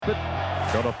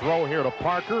Going to throw here to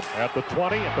Parker at the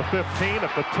 20, at the 15,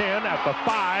 at the 10, at the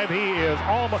 5. He is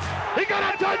almost. He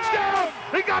got a touchdown!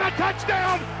 He got a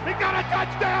touchdown! He got a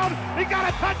touchdown! He got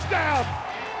a touchdown!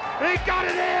 He got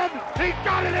it in! He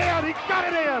got it in! He got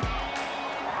it in!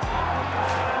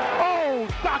 Oh,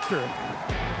 doctor!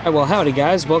 All right, well, howdy,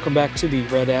 guys. Welcome back to the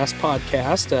Red Ass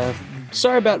Podcast.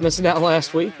 Sorry about missing out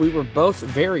last week. We were both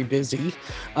very busy.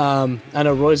 I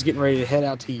know Roy's getting ready to head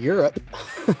out to Europe,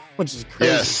 which is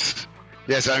crazy.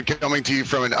 Yes, I'm coming to you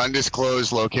from an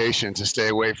undisclosed location to stay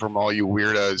away from all you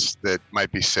weirdos that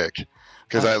might be sick.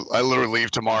 Because I literally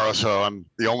leave tomorrow, so I'm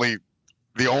the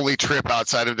only trip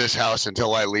outside of this house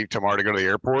until I leave tomorrow to go to the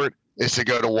airport is to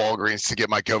go to Walgreens to get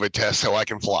my COVID test so I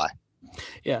can fly.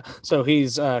 Yeah, so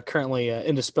he's currently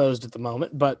indisposed at the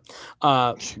moment, but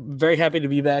very happy to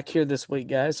be back here this week,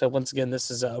 guys. So once again,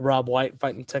 this is Rob White,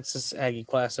 Fighting Texas Aggie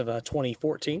class of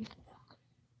 2014.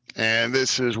 And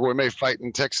this is Roy May,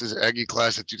 Fighting Texas Aggie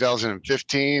class of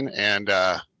 2015. And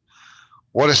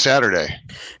what a Saturday.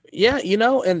 Yeah, you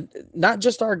know, and not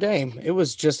just our game. It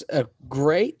was just a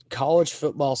great college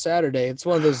football Saturday. It's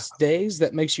one of those days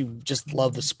that makes you just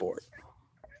love the sport.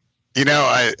 You know,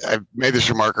 I made this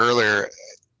remark earlier.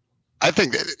 I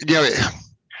think that, you know,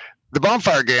 the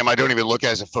Bonfire game, I don't even look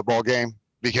at as a football game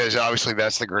because obviously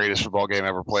that's the greatest football game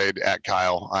ever played at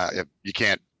Kyle. You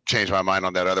can't change my mind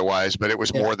on that otherwise, but it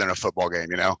was more than a football game,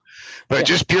 you know. But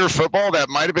just pure football, that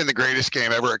might have been the greatest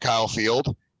game ever at Kyle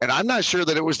Field. And I'm not sure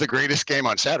that it was the greatest game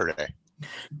on Saturday.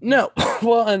 No.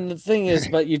 Well, and the thing is,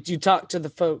 but you talk to the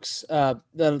folks at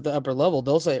the upper level,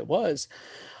 they'll say it was.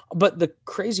 But the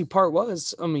crazy part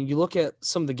was, I mean, you look at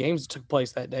some of the games that took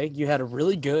place that day. You had a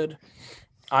really good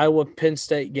Iowa-Penn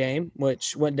State game,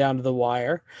 which went down to the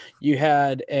wire. You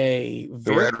had the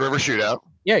Red River Shootout.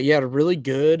 Yeah, you had a really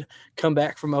good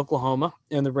comeback from Oklahoma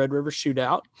in the Red River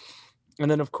Shootout. And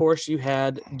then, of course, you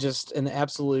had just an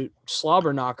absolute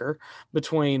slobber knocker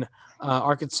between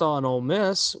Arkansas and Ole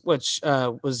Miss, which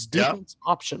was defense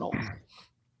optional.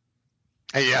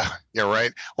 Hey, yeah,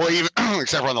 right. Well, even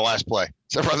except for on the last play,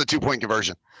 except for on the 2-point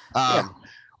conversion. Well,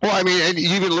 I mean, and you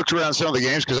even looked around some of the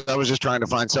games because I was just trying to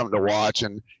find something to watch,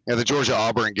 and you know, the Georgia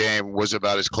Auburn game was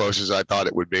about as close as I thought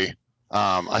it would be.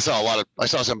 I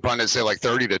saw some pundits say like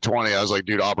 30-20. I was like,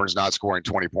 dude, Auburn's not scoring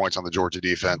 20 points on the Georgia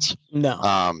defense. No.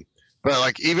 But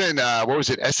like even what was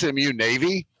it, SMU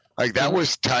Navy? Like that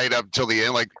was tied up till the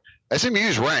end. Like SMU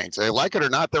is ranked. They like it or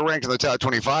not, they're ranked in the top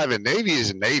 25, and Navy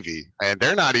is a Navy, and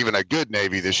they're not even a good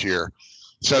Navy this year.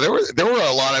 So there were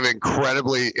a lot of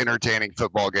incredibly entertaining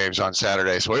football games on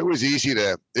Saturday. So it was easy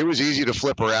to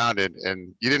flip around,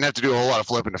 and you didn't have to do a whole lot of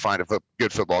flipping to find a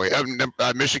good football game.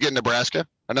 Michigan, Nebraska,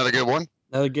 another good one.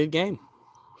 Another good game,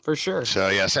 for sure. So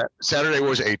yeah, Saturday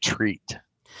was a treat.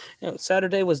 You know,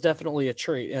 Saturday was definitely a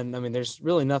treat, and I mean, there's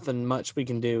really nothing much we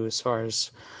can do as far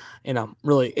as, you know,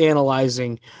 really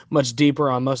analyzing much deeper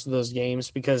on most of those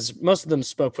games because most of them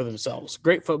spoke for themselves.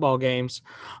 Great football games.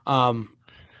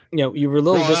 You know, you were a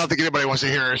little. Well, I don't think anybody wants to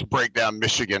hear us break down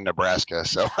Michigan, Nebraska.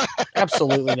 So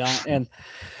absolutely not. And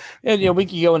you know, we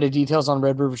could go into details on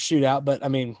Red River Shootout, but I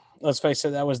mean, let's face it,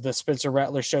 that was the Spencer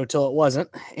Rattler show till it wasn't.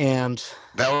 And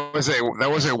that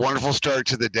was a wonderful start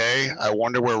to the day. I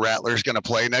wonder where Rattler's going to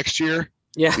play next year.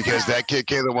 Yeah, because that kid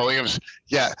Caleb Williams,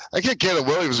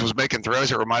 was making throws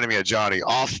that reminded me of Johnny,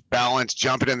 off balance,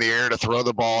 jumping in the air to throw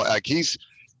the ball. Like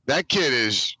that kid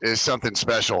is something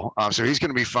special. So he's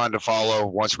going to be fun to follow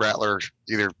once Rattler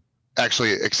either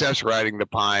actually accepts riding the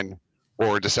Pine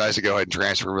or decides to go ahead and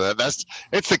transfer.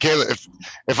 It's the Caleb.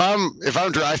 If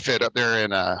I'm dry fit up there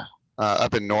in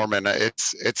up in Norman,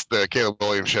 it's the Caleb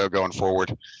Williams show going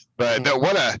forward. But no,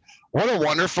 what a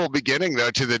wonderful beginning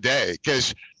though to the day,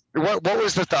 because. What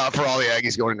was the thought for all the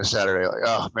Aggies going into Saturday? Like,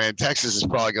 oh man, Texas is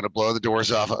probably going to blow the doors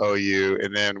off of OU,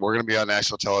 and then we're going to be on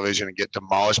national television and get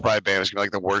demolished by Bama. It's going to be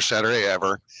like the worst Saturday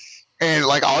ever. And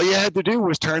like all you had to do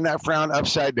was turn that frown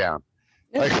upside down.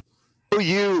 Yeah. Like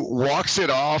OU walks it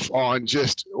off on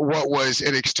just what was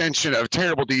an extension of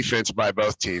terrible defense by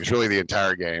both teams, really the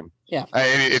entire game. Yeah.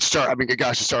 It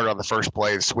started on the first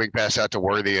play, the swing pass out to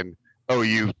Worthy, and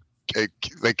OU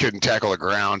they couldn't tackle the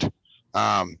ground.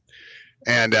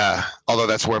 And although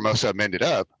that's where most of them ended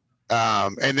up,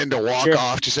 and then to walk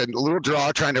off, just a little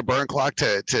draw, trying to burn clock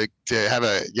to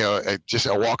have just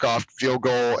a walk off field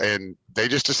goal, and they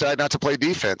just decide not to play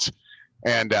defense.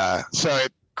 And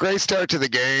great start to the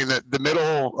game. The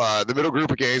middle group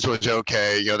of games was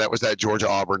okay. You know, that was that Georgia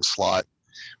Auburn slot.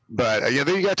 But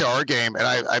then you got to our game, and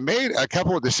I made a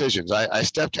couple of decisions. I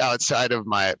stepped outside of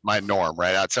my norm,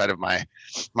 right outside of my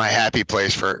happy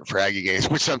place for Aggie games,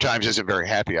 which sometimes isn't very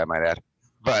happy, I might add.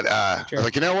 But I was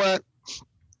like, you know what?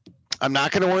 I'm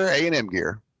not going to wear A&M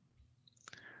gear.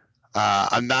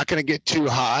 I'm not going to get too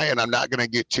high and I'm not going to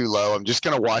get too low. I'm just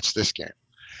going to watch this game.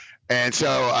 And so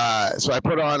I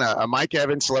put on a Mike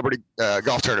Evans Celebrity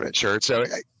Golf Tournament shirt. So,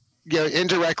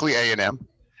 indirectly A&M.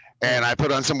 And I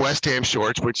put on some West Ham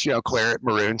shorts, which, claret,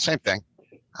 maroon, same thing.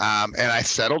 And I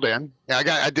settled in.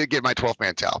 I did get my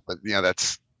 12-man towel, but,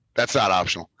 that's not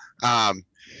optional.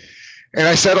 And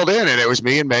I settled in, and it was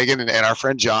me and Megan and our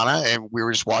friend Jonna, and we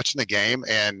were just watching the game,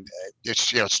 and it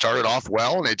started off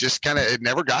well, and it just it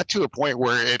never got to a point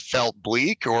where it felt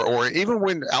bleak, or even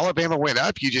when Alabama went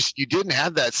up, you didn't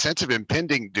have that sense of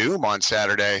impending doom on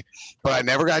Saturday. But I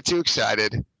never got too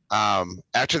excited.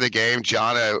 After the game,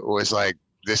 Jonna was like,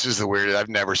 "This is the weirdest. I've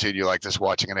never seen you like this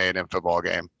watching an A&M football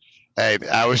game." And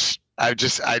I was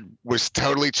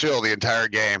totally chill the entire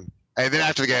game. And then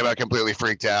after the game, I completely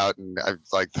freaked out, and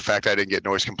the fact I didn't get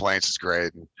noise complaints is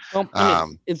great. Well,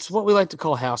 it's what we like to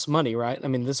call house money, right? I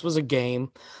mean, this was a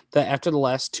game that after the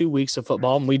last 2 weeks of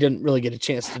football, and we didn't really get a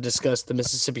chance to discuss the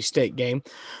Mississippi State game,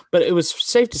 but it was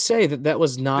safe to say that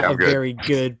was not very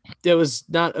good. It was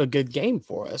not a good game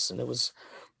for us, and it was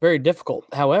very difficult.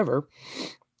 However,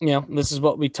 this is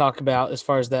what we talk about as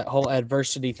far as that whole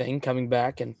adversity thing coming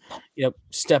back and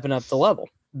stepping up the level.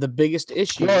 The biggest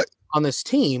issue on this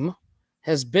team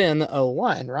has been the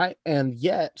O-line, right? And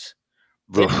yet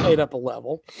they played up a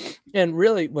level. And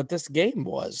really what this game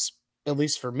was, at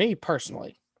least for me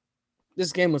personally,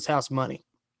 this game was house money.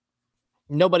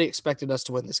 Nobody expected us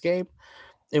to win this game.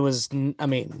 It was,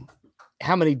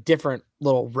 how many different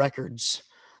little records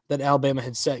that Alabama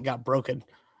had set got broken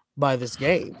by this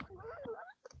game?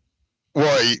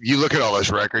 Well, you look at all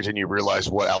those records and you realize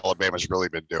what Alabama's really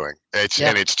been doing.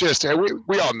 And it's just,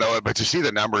 we all know it, but to see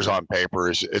the numbers on paper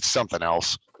it's something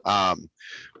else.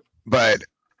 But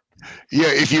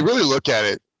if you really look at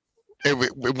it,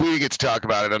 we get to talk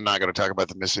about it. I'm not going to talk about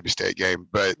the Mississippi State game,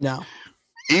 but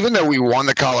even though we won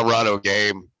the Colorado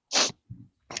game,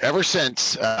 ever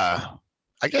since,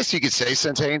 I guess you could say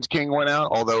since Haynes King went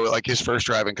out, although like his first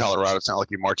drive in Colorado, it's not like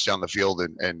he marched down the field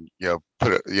and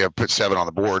put 7 on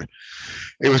the board.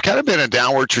 It was kind of been a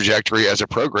downward trajectory as a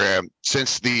program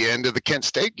since the end of the Kent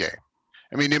State game.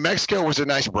 I mean, New Mexico was a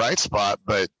nice bright spot,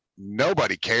 but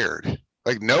nobody cared.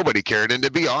 Nobody cared. And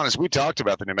to be honest, we talked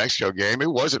about the New Mexico game.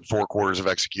 It wasn't 4 quarters of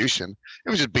execution.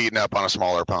 It was just beating up on a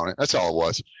smaller opponent. That's all it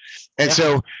was. And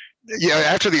so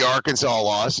after the Arkansas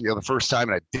loss, the first time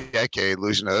in a decade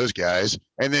losing to those guys,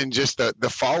 and then just the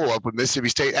follow-up with Mississippi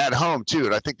State at home too,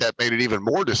 and I think that made it even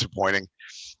more disappointing.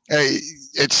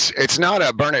 It's not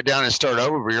a burn it down and start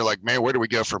over, but you're like, man, where do we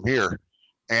go from here?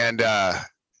 And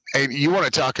you want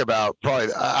to talk about probably,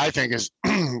 I think, is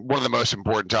one of the most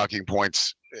important talking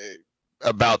points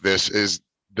about this is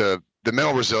the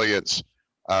mental resilience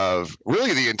of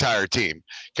really the entire team,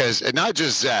 because not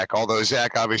just Zach, although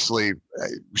Zach obviously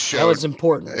showed that was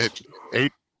important. A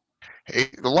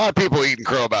lot of people eating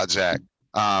crow about Zach,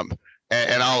 and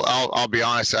I'll be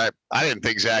honest, I didn't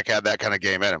think Zach had that kind of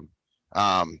game in him,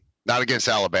 not against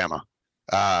Alabama,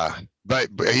 but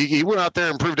he went out there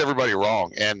and proved everybody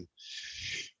wrong, and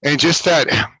just that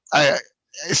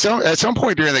at some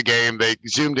point during the game they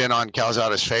zoomed in on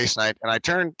Calzada's face, and I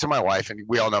turned to my wife, and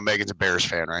we all know Megan's a Bears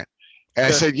fan, right? And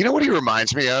I said, you know what he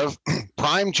reminds me of?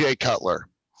 Prime Jay Cutler.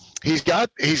 He's like,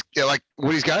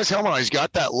 when he's got his helmet on, he's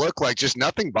got that look like just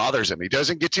nothing bothers him. He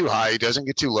doesn't get too high. He doesn't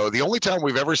get too low. The only time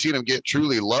we've ever seen him get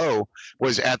truly low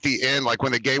was at the end, like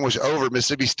when the game was over,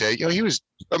 Mississippi State. He was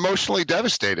emotionally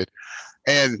devastated.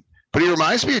 But he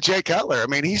reminds me of Jay Cutler. I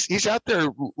mean, he's out there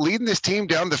leading this team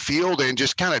down the field and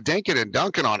just kind of dinking and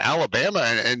dunking on Alabama.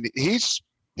 And he's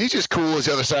just cool as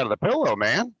the other side of the pillow,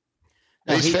 man.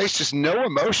 His face, just no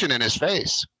emotion in his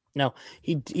face. No,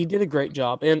 he did a great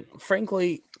job. And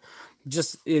frankly,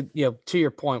 just to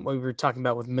your point, what we were talking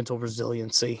about with mental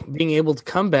resiliency, being able to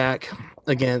come back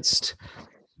against,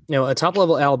 a top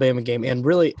level Alabama game, and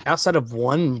really outside of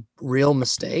one real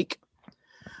mistake,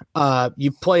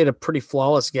 you played a pretty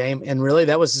flawless game. And really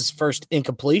that was his first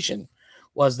incompletion,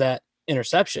 was that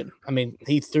interception. I mean,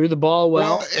 he threw the ball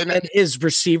well and his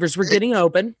receivers were getting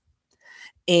open.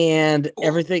 And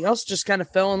everything else just kind of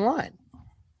fell in line.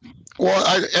 Well,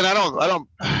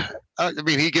 I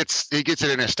mean, he gets it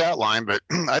in his stat line, but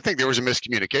I think there was a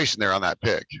miscommunication there on that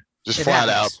pick, just flat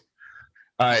out.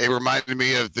 It reminded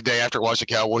me of the day after I watched the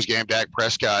Cowboys game. If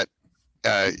Prescott,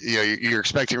 you're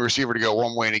expecting a receiver to go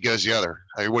one way and he goes the other.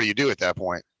 I mean, what do you do at that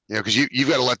point? Because you've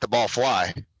got to let the ball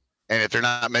fly, and if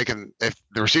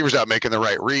the receiver's not making the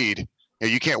right read,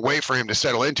 you can't wait for him to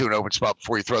settle into an open spot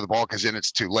before you throw the ball, because then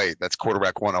it's too late. That's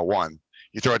quarterback 101.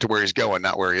 You throw it to where he's going,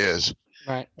 not where he is.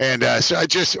 Right. And so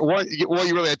you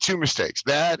really had 2 mistakes,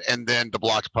 that and then the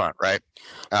blocked punt, right?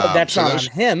 But that's not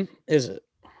on him, is it?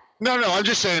 No, I'm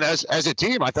just saying as a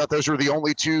team, I thought those were the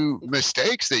only two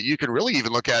mistakes that you can really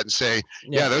even look at and say,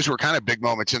 yeah those were kind of big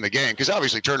moments in the game, because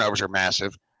obviously turnovers are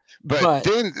massive. But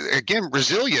then again,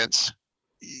 resilience,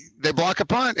 they block a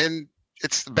punt and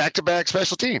it's back-to-back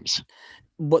special teams.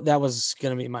 What that was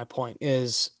going to be my point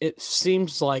is it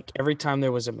seems like every time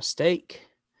there was a mistake,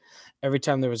 every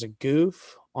time there was a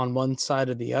goof on one side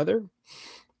or the other,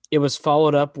 it was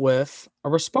followed up with a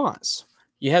response.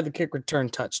 You had the kick return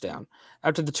touchdown.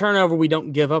 After the turnover, we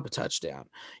don't give up a touchdown.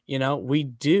 We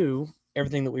do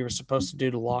everything that we were supposed to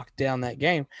do to lock down that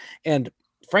game. And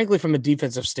frankly, from a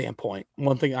defensive standpoint,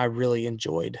 one thing I really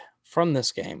enjoyed from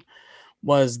this game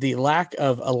was the lack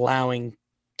of allowing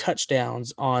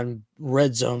touchdowns on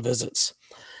red zone visits.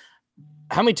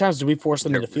 How many times did we force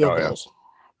them into field goals?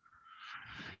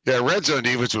 Yeah, red zone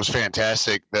defense was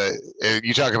fantastic.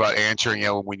 You talk about answering,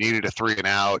 when we needed a 3 and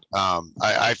out.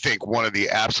 I think one of the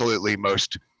absolutely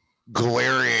most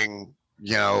glaring,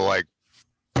 like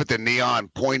put the neon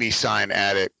pointy sign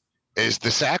at it is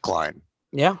the sack line.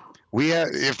 Yeah. We have,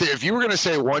 if you were going to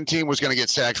say one team was going to get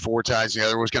sacked 4 times, the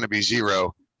other was going to be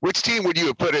 0, which team would you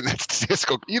have put in that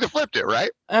statistical? You'd have flipped it,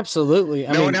 right? Absolutely.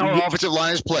 Knowing how our offensive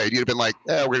line is played, you'd have been like,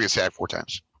 we're going to get sacked 4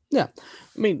 times. Yeah.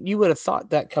 You would have thought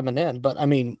that coming in, but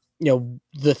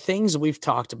the things we've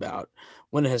talked about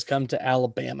when it has come to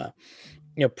Alabama,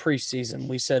 preseason,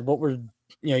 we said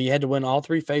you had to win all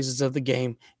 3 phases of the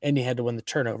game and you had to win the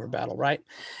turnover battle, right?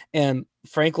 And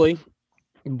frankly,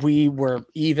 we were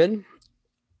even.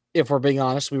 If we're being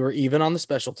honest, we were even on the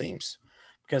special teams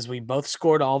because we both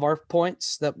scored all of our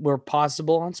points that were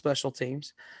possible on special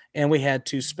teams, and we had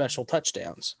 2 special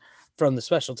touchdowns from the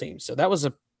special teams. So that was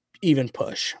a even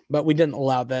push, but we didn't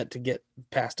allow that to get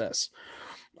past us.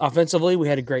 Offensively, we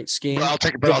had a great scheme. I'll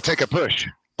take a push. I'll take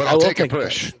a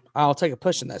push. I'll take a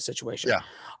push in that situation. Yeah.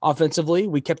 Offensively,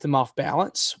 we kept them off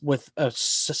balance with a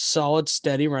solid,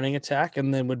 steady running attack,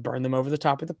 and then would burn them over the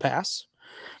top of the pass.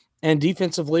 And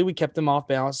defensively, we kept them off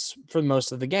balance for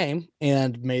most of the game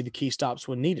and made the key stops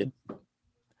when needed.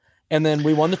 And then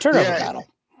we won the turnover battle.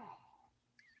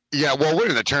 Yeah, well,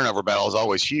 winning the turnover battle is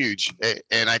always huge.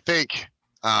 And I think,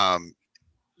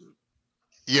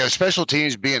 special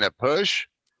teams being a push,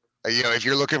 if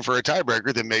you're looking for a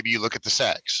tiebreaker, then maybe you look at the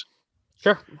sacks.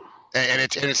 Sure. And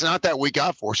it's not that we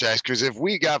got 4 sacks, because if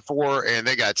we got 4 and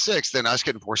they got 6, then us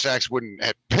getting 4 sacks wouldn't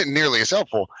have been nearly as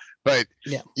helpful. But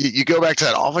you go back to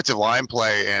that offensive line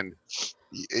play, and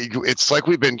it's like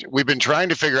we've been trying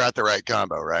to figure out the right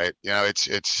combo, right?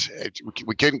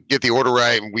 We couldn't get the order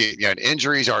right, and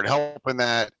injuries aren't helping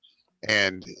that.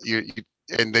 And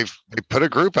they put a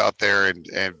group out there,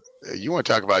 and you want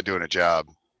to talk about doing a job.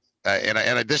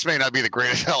 And this may not be the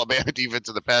greatest Alabama defense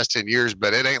of the past 10 years,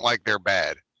 but it ain't like they're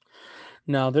bad.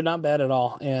 No, they're not bad at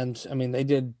all. And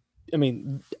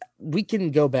we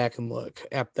can go back and look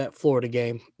at that Florida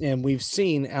game, and we've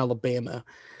seen Alabama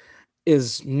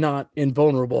is not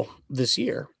invulnerable this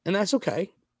year, and that's okay.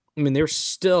 They're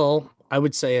still, I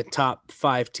would say, a top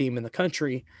 5 team in the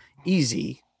country,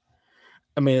 easy.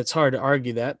 It's hard to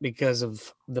argue that because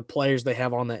of the players they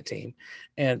have on that team.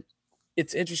 And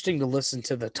it's interesting to listen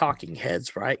to the talking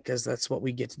heads, right? Because that's what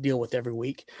we get to deal with every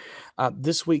week.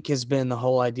 This week has been the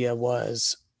whole idea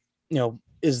was,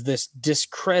 is this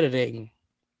discrediting?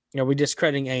 Are we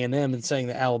discrediting A&M and saying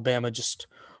that Alabama just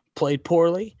played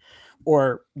poorly,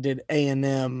 or did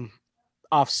A&M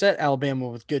offset Alabama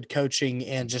with good coaching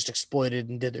and just exploited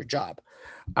and did their job?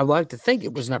 I'd like to think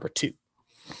it was number 2.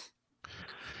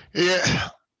 Yeah,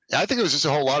 I think it was just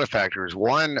a whole lot of factors.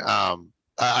 One,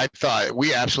 I thought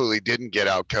we absolutely didn't get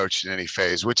out coached in any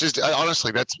phase, which is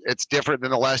honestly it's different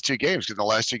than the last 2 games, because in the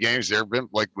last 2 games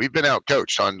we've been out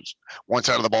coached on one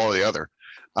side of the ball or the other,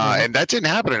 and that didn't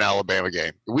happen in Alabama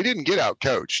game. We didn't get out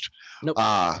coached. Nope.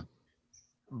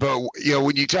 But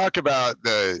when you talk about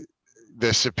the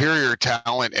superior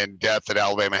talent and depth that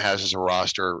Alabama has as a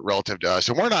roster relative to us,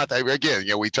 and we're not, again,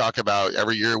 we talk about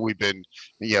every year we've been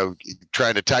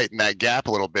trying to tighten that gap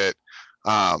a little bit.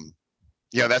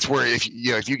 That's where if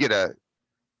you get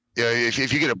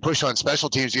if you get a push on special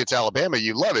teams against Alabama,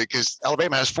 you love it, because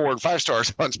Alabama has 4 and 5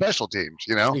 stars on special teams.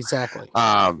 Exactly.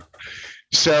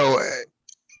 So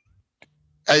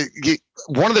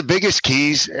one of the biggest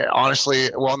keys, honestly,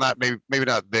 well, not maybe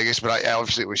not biggest, but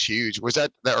obviously it was huge, was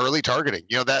that the early targeting.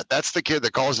 That's the kid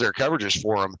that calls their coverages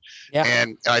for them. Yeah.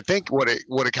 And I think what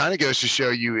it kind of goes to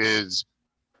show you is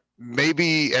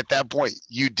maybe at that point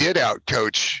you did out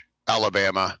coach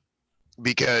Alabama,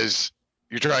 because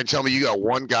you're trying to tell me you got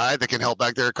one guy that can help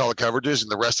back there call the coverages and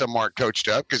the rest of them aren't coached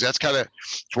up, because that's kind of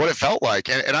what it felt like.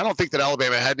 And I don't think that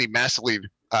Alabama had any massively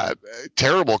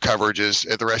terrible coverages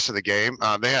at the rest of the game.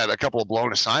 They had a couple of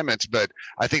blown assignments, but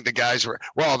I think the guys were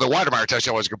the Weidemeyer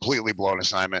touchdown was a completely blown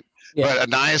assignment. Yeah. But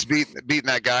Anias beating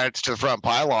that guy to the front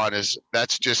pylon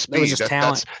that's just speed. That was just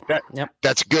talent.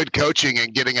 That's good coaching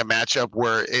and getting a matchup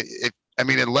where I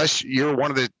mean, unless you're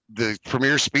one of the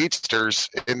premier speedsters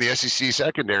in the SEC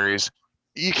secondaries,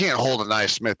 you can't hold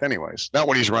Anias Smith anyways. Not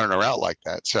when he's running a route like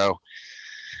that. So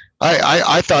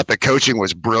I thought the coaching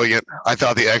was brilliant. I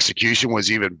thought the execution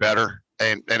was even better.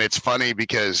 And it's funny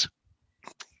because,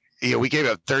 we gave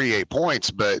up 38 points,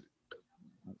 but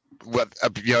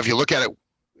if you look at it,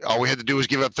 all we had to do was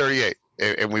give up 38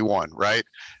 and we won, right?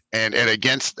 And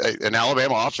against an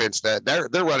Alabama offense that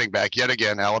their running back, yet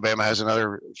again, Alabama has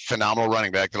another phenomenal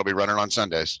running back that'll be running on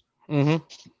Sundays. Mm-hmm.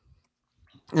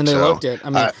 And they loved it.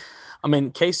 I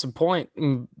mean, case in point,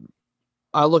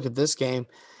 I look at this game,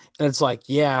 and it's like,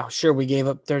 yeah, sure, we gave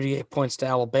up 38 points to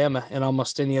Alabama. In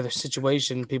almost any other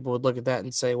situation, people would look at that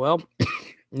and say, well,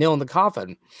 nail in the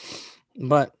coffin.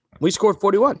 But we scored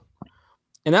 41.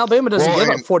 And Alabama doesn't give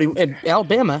up 40. And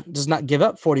Alabama does not give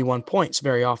up 41 points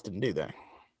very often, do they?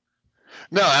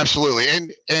 No, absolutely.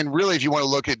 And really, if you want to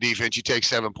look at defense, you take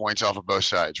 7 points off of both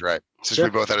sides, right? Since we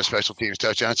both had a special teams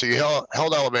touchdown. So you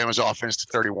held Alabama's offense to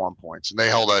 31 points, and they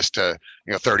held us to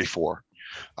 34.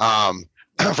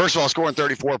 First of all, scoring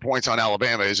 34 points on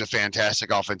Alabama is a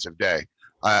fantastic offensive day.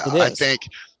 I think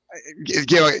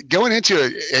going into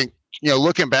it and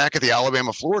looking back at the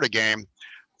Alabama-Florida game,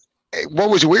 what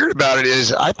was weird about it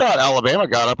is I thought Alabama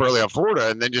got up early on Florida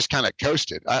and then just kind of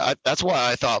coasted. That's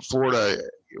why I thought Florida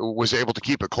was able to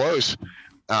keep it close.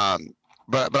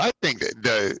 But I think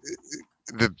that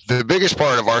the biggest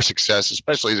part of our success,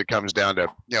 especially as it comes down to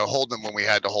holding them when we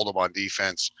had to hold them on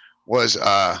defense, was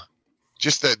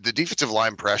just the defensive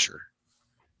line pressure.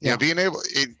 Being able,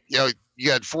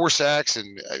 you had 4 sacks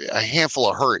and a handful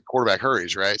of quarterback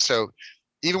hurries, right? So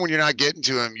even when you're not getting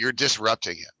to him, you're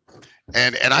disrupting him.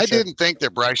 And I didn't think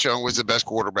that Bryce Young was the best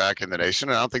quarterback in the nation.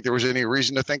 And I don't think there was any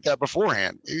reason to think that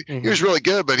beforehand. He was really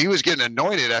good, but he was getting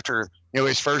anointed after,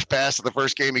 his first pass of the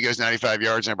first game. He goes 95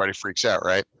 yards and everybody freaks out,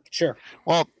 right? Sure.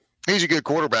 Well, he's a good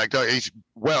quarterback. He's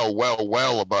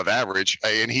well above average,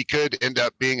 and he could end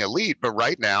up being elite. But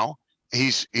right now,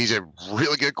 he's a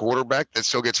really good quarterback that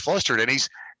still gets flustered. And he's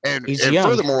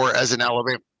furthermore, as an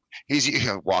Alabama, he's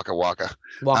waka.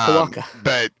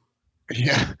 But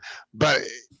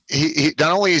he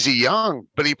not only is he young,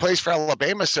 but he plays for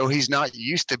Alabama, so he's not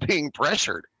used to being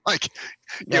pressured.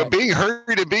 Being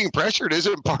hurried and being pressured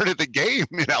isn't part of the game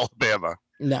in Alabama.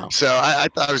 No. So I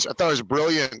thought it was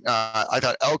brilliant. I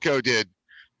thought Elko did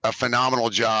a phenomenal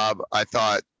job. I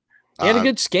thought he had a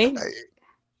good scheme.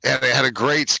 And they had a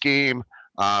great scheme.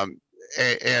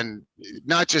 And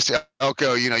not just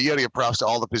Elko, you had to give props to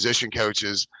all the position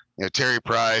coaches. Terry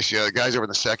Price, the guys over in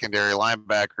the secondary,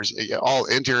 linebackers, all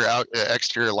interior,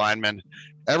 exterior linemen,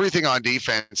 everything on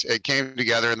defense. It came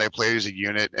together and they played as a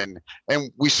unit. And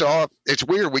we saw, it's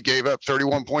weird. We gave up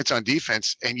 31 points on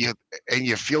defense, and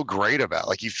you feel great about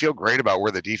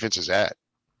where the defense is at.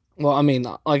 Well, I mean,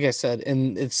 like I said,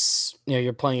 and it's,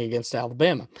 you're playing against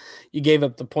Alabama. You gave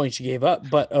up the points you gave up,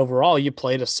 but overall you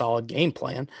played a solid game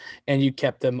plan and you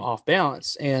kept them off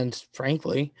balance, and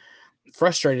frankly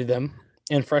frustrated them.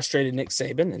 And frustrated Nick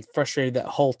Saban and frustrated that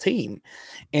whole team.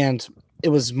 And it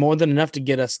was more than enough to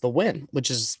get us the win,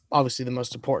 which is obviously the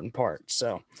most important part.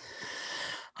 So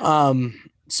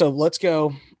let's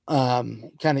go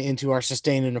kind of into our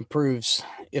sustain and improves,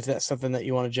 if that's something that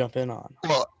you want to jump in on.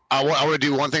 Well, I want to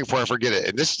do one thing before I forget it.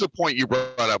 And this is a point you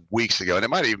brought up weeks ago, and it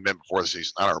might have even been before the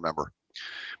season. I don't remember.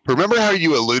 But remember how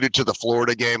you alluded to the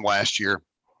Florida game last year?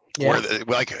 Yeah.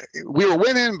 Where we were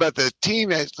winning, but the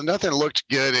team nothing looked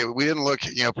good. We didn't look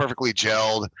perfectly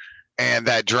gelled. And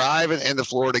that drive in the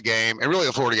Florida game, and really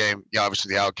the Florida game,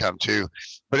 obviously the outcome too.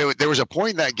 But there was a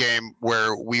point in that game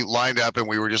where we lined up and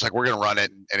we were just like, we're going to run it,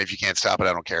 and if you can't stop it,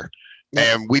 I don't care.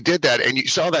 Yeah. And we did that, and you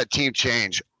saw that team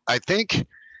change. I think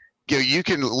you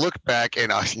can look back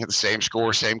and the same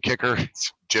score, same kicker.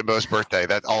 It's Jimbo's birthday.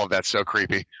 All of that's so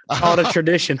creepy. All the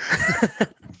tradition.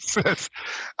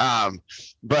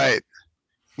 But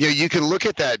you can look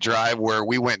at that drive where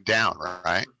we went down,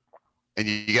 right? And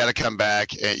you got to come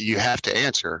back and you have to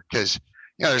answer, because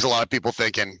there's a lot of people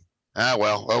thinking,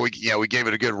 we gave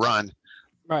it a good run,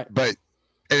 right? But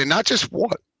and not just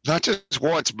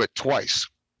once, but twice.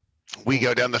 We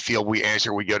go down the field, we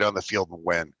answer, we go down the field and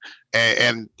win.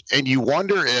 And you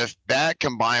wonder if that,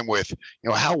 combined with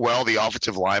how well the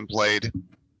offensive line played,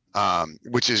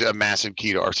 which is a massive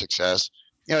key to our success.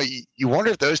 You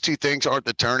wonder if those two things aren't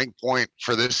the turning point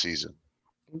for this season.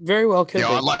 Very well could be.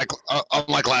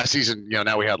 Unlike last season,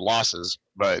 now we had losses,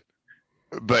 but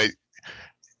but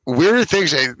weird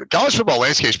things. The college football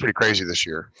landscape is pretty crazy this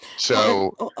year.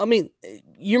 So, I mean,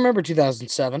 you remember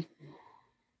 2007?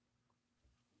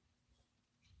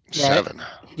 7. Right?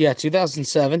 Yeah,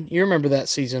 2007. You remember that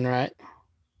season, right?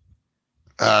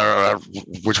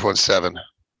 Which one's 7?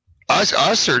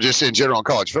 Us or just in general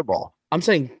college football? I'm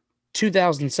saying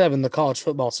 2007, the college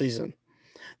football season,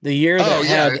 the year that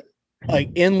had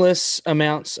like endless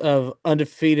amounts of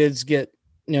undefeateds get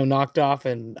knocked off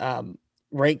and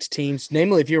ranked teams.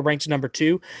 Namely, if you were ranked number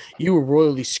 2, you were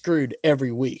royally screwed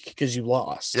every week because you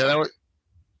lost. Yeah, that was.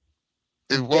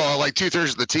 Well, like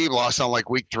 2/3 of the team lost on like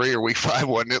week 3 or week 5,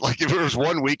 wasn't it? Like if it was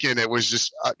one weekend, it was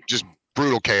just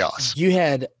brutal chaos. You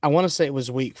had, I want to say it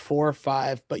was week 4 or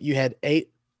 5, but you had eight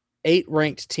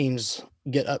ranked teams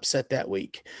get upset that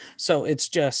week. So it's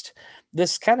just,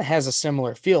 this kind of has a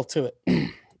similar feel to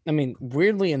it. I mean,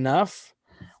 weirdly enough,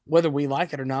 whether we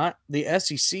like it or not, the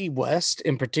SEC West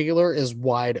in particular is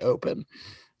wide open.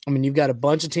 I mean, you've got a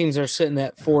bunch of teams that are sitting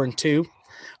at 4-2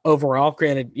 overall.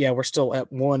 Granted, yeah, we're still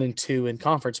at 1-2 in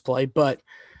conference play, but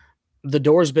the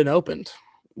door's been opened.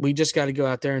 We just got to go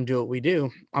out there and do what we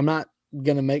do. I'm not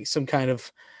going to make some kind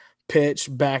of pitch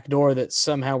backdoor that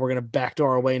somehow we're going to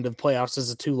backdoor our way into the playoffs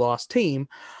as a 2-loss team.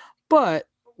 But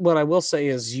what I will say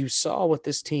is you saw what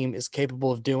this team is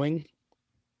capable of doing,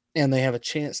 and they have a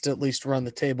chance to at least run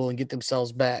the table and get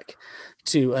themselves back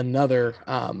to another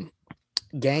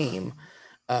game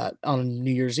on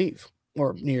New Year's Eve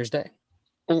or New Year's Day.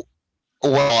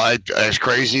 Well, as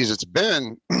crazy as it's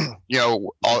been,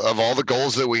 of all the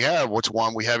goals that we have, what's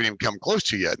one we haven't even come close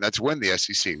to yet? And that's win the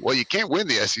SEC. Well, you can't win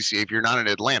the SEC if you're not in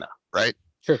Atlanta, right?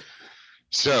 Sure.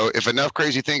 So if enough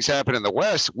crazy things happen in the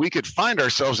West, we could find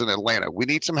ourselves in Atlanta. We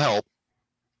need some help.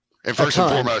 And first and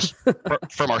foremost,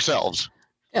 from ourselves.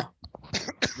 Yeah.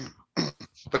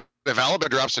 But if Alabama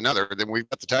drops another, then we've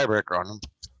got the tiebreaker on them.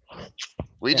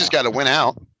 We just got to win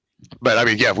out. But I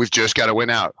mean, yeah, we've just got to win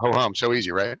out. Ho hum, so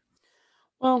easy, right?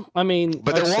 Well, I mean,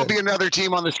 but there won't be another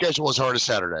team on the schedule as hard as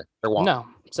Saturday. There won't. No,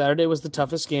 Saturday was the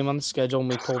toughest game on the schedule, and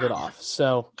we pulled it off.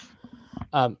 So,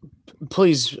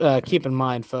 please keep in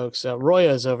mind, folks. Roya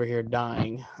is over here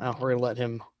dying. We're gonna let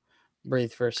him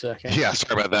breathe for a second. Yeah,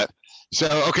 sorry about that. So,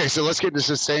 okay, so let's get into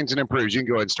sustains and improves. You can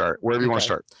go ahead and start wherever you want to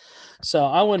start. So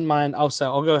I wouldn't mind. I'll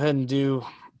go ahead and do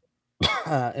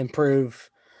improve,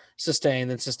 sustain,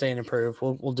 then sustain, improve.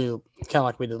 We'll do kind of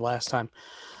like we did last time.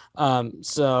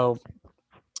 So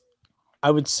I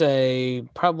would say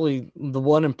probably the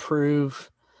one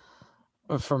improve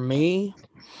for me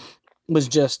was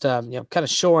just kind of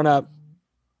shoring up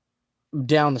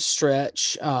down the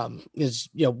stretch. Is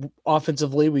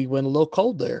offensively we went a little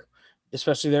cold there,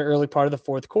 especially the early part of the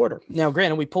fourth quarter. Now,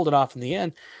 granted, we pulled it off in the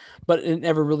end, but it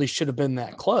never really should have been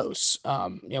that close.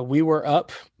 We were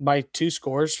up by 2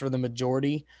 scores for the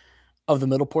majority of the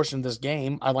middle portion of this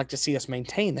game. I'd like to see us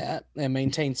maintain that and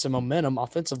maintain some momentum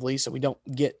offensively so we don't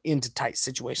get into tight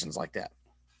situations like that.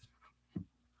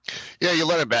 Yeah, you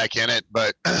let him back in it,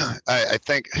 but I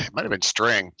think it might have been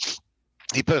String.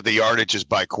 He put the yardages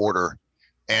by quarter,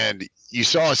 and you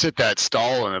saw us hit that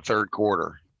stall in the third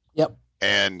quarter. Yep.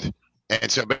 And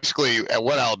so basically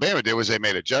what Alabama did was they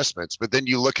made adjustments, but then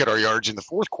you look at our yards in the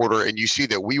fourth quarter and you see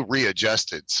that we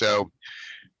readjusted. So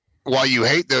while you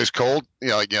hate those cold,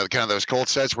 kind of those cold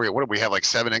sets where what did we have, like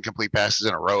 7 incomplete passes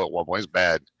in a row at one point? It's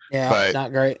bad. Yeah, but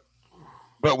not great.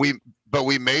 But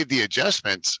we made the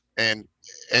adjustments, and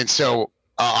so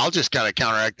I'll just kind of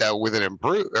counteract that with an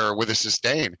improve or with a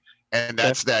sustain, and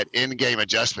that's that in-game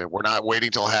adjustment. We're not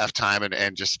waiting till halftime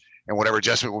and whatever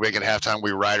adjustment we make at halftime,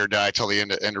 we ride or die till the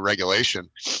end of regulation.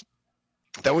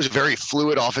 That was a very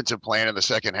fluid offensive plan in the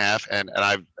second half, and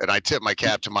I tip my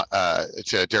cap to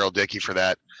Daryl Dickey for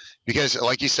that. Because,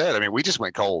 like you said, I mean, we just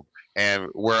went cold, and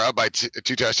we're up by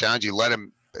 2 touchdowns. You let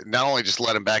him not only just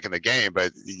let him back in the game,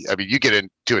 but I mean, you get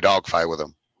into a dogfight with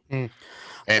him.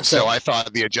 And so I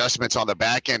thought the adjustments on the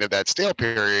back end of that stale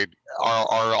period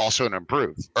are also an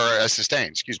improve or a sustain.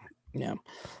 Excuse me. Yeah.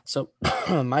 So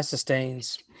my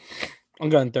sustains, I'm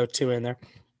going to throw 2 in there.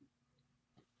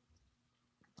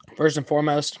 First and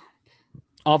foremost,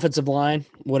 offensive line.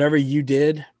 Whatever you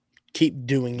did, keep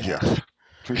doing that. Yeah.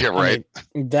 Yeah, right. I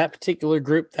mean, that particular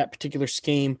group, that particular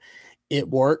scheme, it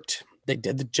worked. They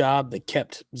did the job. They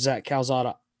kept Zach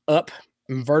Calzada up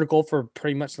and vertical for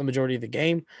pretty much the majority of the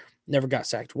game. Never got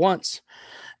sacked once.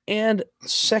 And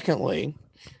secondly,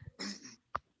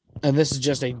 and this is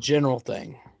just a general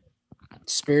thing,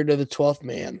 spirit of the 12th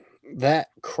man. That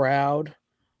crowd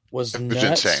was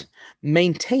nuts. Insane.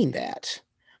 Maintain that.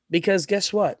 Because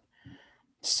guess what?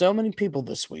 So many people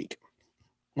this week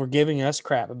were giving us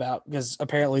crap about, because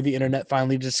apparently the internet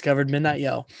finally discovered Midnight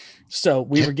Yell. So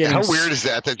we were getting how weird is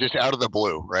that just out of the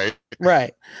blue, right?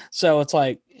 Right. So it's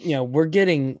like, we're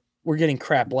getting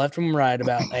crap left and right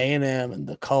about A&M and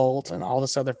the cult and all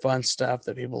this other fun stuff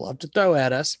that people love to throw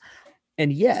at us.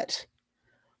 And yet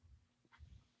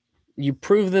you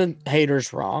prove the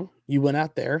haters wrong. You went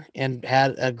out there and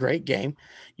had a great game.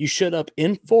 You showed up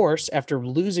in force after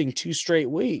losing 2 straight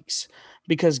weeks,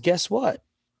 because guess what?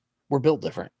 We're built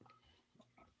different.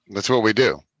 That's what we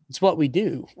do. It's what we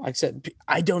do. Like I said,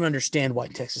 I don't understand why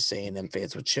Texas A&M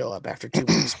fans would show up after 2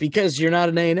 weeks, because you're not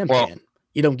an A&M fan.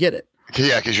 You don't get it.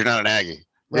 Yeah, because you're not an Aggie.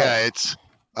 Right. Yeah, it's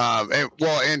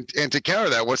and to counter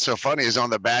that, what's so funny is on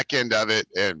the back end of it,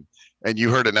 and you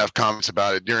heard enough comments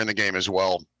about it during the game as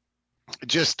well.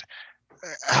 Just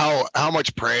how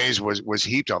much praise was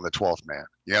heaped on the 12th man.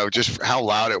 Just how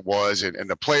loud it was, and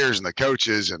the players and the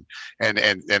coaches and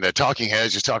the talking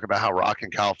heads just talking about how Rock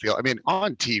and Kyle feel. I mean,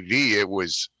 on TV it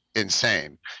was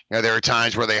insane. There were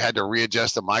times where they had to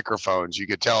readjust the microphones. You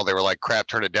could tell they were like, crap,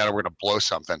 turn it down, or we're gonna blow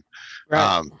something.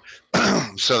 Right.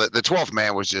 So that the 12th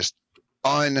man was just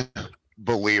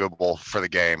unbelievable for the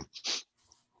game.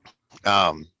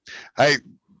 I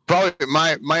probably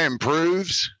my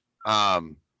improves. My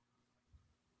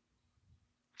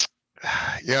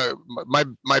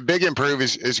big improve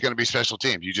is going to be special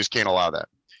teams. You just can't allow that.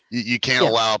 You can't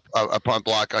allow a punt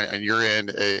block on your end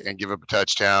and give up a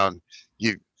touchdown.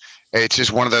 It's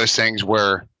just one of those things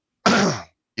where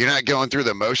you're not going through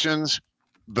the motions,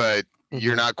 but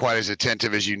you're not quite as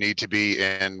attentive as you need to be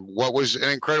in what was an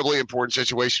incredibly important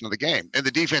situation of the game. And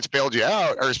the defense bailed you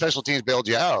out, or special teams bailed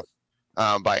you out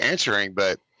by answering.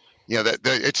 But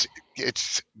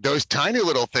it's those tiny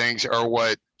little things are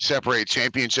what separate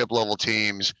championship level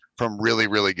teams from really,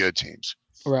 really good teams.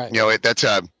 Right. That's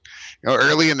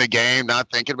early in the game, not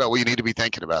thinking about what you need to be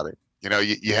thinking about it.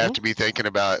 You have to be thinking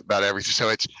about everything. So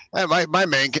it's my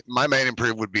main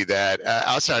improve would be that.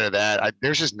 Outside of that,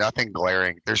 there's just nothing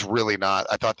glaring. There's really not.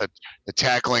 I thought that the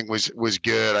tackling was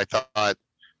good. I thought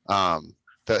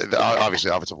the obviously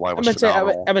offensive line was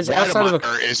phenomenal.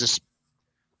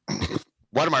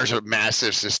 Wademeyer's a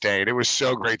massive sustain. It was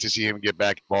so great to see him get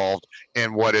back involved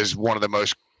in what is one of the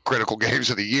most critical games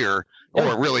of the year,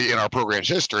 or really in our program's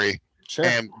history,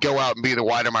 and go out and be the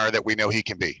Wademeyer that we know he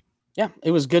can be. Yeah,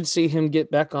 it was good to see him get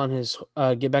back on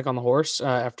the horse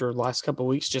after the last couple of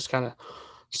weeks, just kind of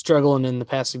struggling in the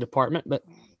passing department. But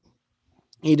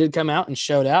he did come out and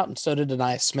showed out, and so did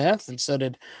Anaya Smith, and so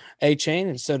did A-Chain,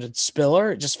 and so did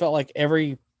Spiller. It just felt like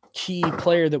every key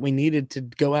player that we needed to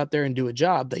go out there and do a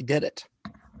job, they did it.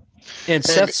 And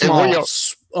Seth Small.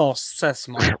 Seth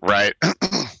Small. Right.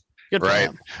 Good for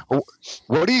him.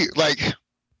 What do you like?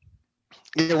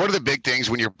 What are the big things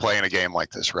when you're playing a game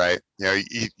like this, right?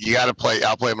 You got to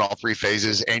outplay them in all 3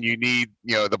 phases, and you need,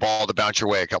 the ball to bounce your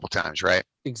way a couple times, right?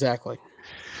 Exactly.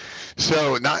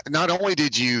 So not only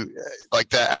did you like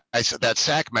that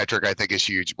sack metric, I think is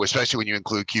huge, especially when you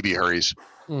include QB hurries.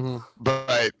 Mm-hmm.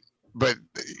 But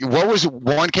what was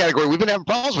one category we've been having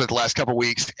problems with the last couple of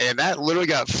weeks, and that literally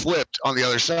got flipped on the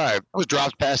other side? It was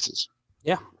dropped passes.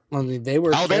 Yeah, I mean, they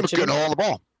were Alabama couldn't hold the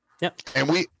ball. Yep, and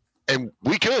we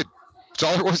could. That's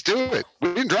all there was to it.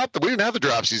 We didn't have the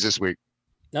dropsies this week.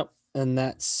 Nope, and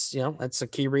that's a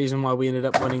key reason why we ended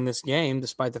up winning this game,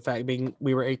 despite the fact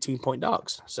we were 18-point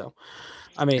dogs. So,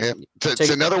 I mean, it's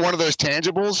another one of those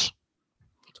tangibles.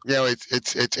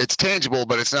 It's tangible,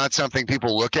 but it's not something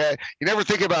people look at. You never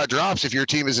think about drops if your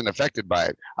team isn't affected by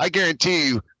it. I guarantee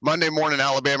you, Monday morning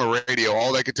Alabama radio,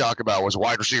 all they could talk about was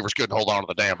wide receivers couldn't hold on to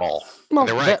the damn ball. Well,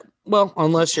 they're right.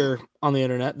 Unless you're on the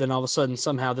internet, then all of a sudden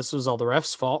somehow this was all the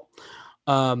refs' fault.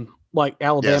 Like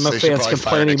Alabama fans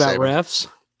complaining about refs.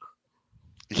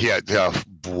 Yeah,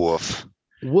 woof.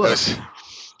 Woof.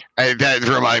 That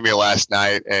reminded me of last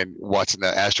night and watching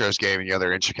the Astros game.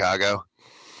 They're in Chicago.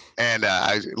 And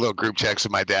I was a little group text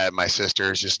with my dad and my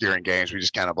sisters just during games. We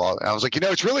just kind of I was like,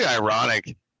 it's really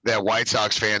ironic that White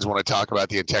Sox fans want to talk about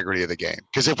the integrity of the game.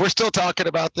 Because if we're still talking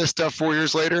about this stuff 4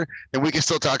 years later, then we can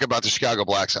still talk about the Chicago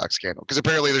Black Sox scandal. Because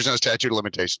apparently there's no statute of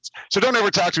limitations. So don't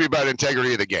ever talk to me about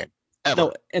integrity of the game.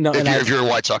 Ever. If you're a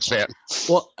White Sox fan.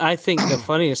 Well, I think the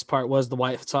funniest part was the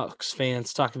White Sox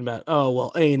fans talking about,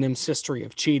 A&M's history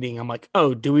of cheating. I'm like,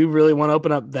 do we really want to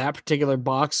open up that particular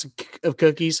box of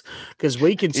cookies? Because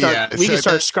we can start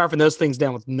scarfing those things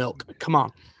down with milk. Come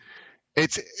on.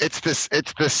 It's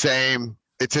the same.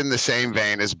 It's in the same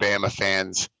vein as Bama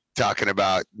fans talking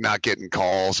about not getting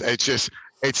calls. It's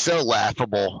so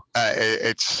laughable.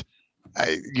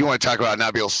 You want to talk about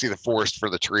not being able to see the forest for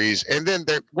the trees, and then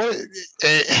what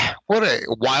a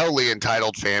wildly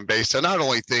entitled fan base to not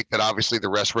only think that obviously the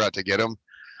refs were out to get them,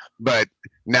 But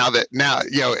now,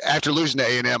 after losing to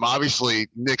A&M, obviously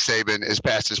Nick Saban is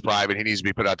past his prime and he needs to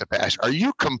be put out to pasture. Are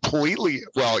you completely?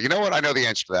 Well, you know what? I know the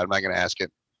answer to that. I'm not going to ask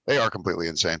it. They are completely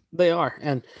insane. They are,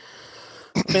 and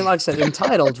I mean, like I said,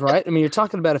 entitled, right? I mean, you're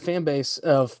talking about a fan base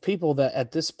of people that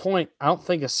at this point, I don't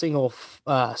think a single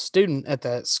student at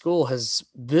that school has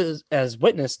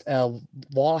witnessed a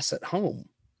loss at home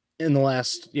in the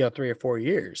last 3 or 4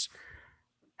 years.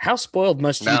 How spoiled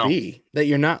must you be that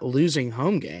you're not losing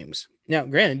home games? Now,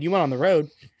 granted, you went on the road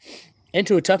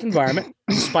into a tough environment,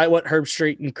 despite what Herb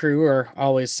Street and crew are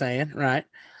always saying, right?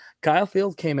 Kyle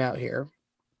Field came out here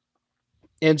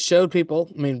and showed people,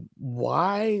 I mean,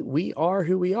 why we are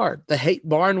who we are. The hate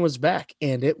barn was back,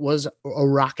 and it was a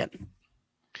rocking.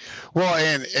 Well,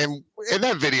 and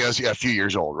that video is a few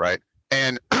years old, right?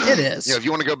 And it is. If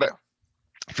you want to go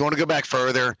back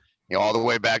further, all the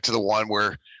way back to the one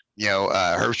where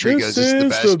Herb Street goes, "This is the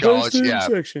best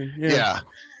college." Yeah.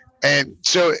 And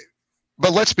so,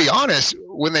 but let's be honest,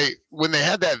 when they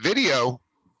had that video,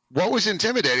 what was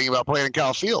intimidating about playing in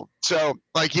Kyle Field? So,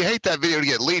 like, you hate that video to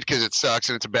get leaked because it sucks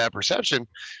and it's a bad perception.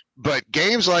 But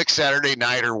games like Saturday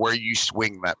night are where you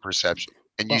swing that perception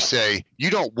and you say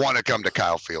you don't want to come to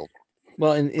Kyle Field.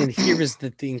 Well, and here is the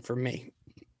thing for me.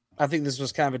 I think this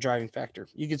was kind of a driving factor.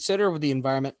 You consider the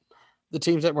environment, the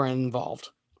teams that were involved,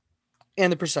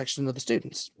 and the perception of the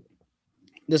students.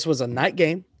 This was a night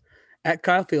game at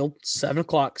Kyle Field, 7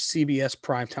 o'clock CBS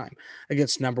primetime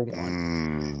against number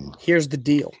one. Here's the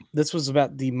deal. This was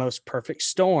about the most perfect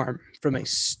storm from a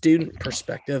student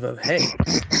perspective of, hey,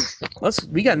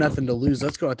 we got nothing to lose.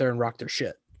 Let's go out there and rock their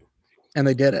shit. And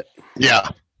they did it. Yeah.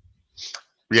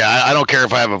 Yeah. I don't care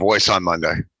if I have a voice on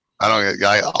Monday.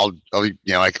 I'll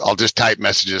just type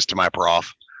messages to my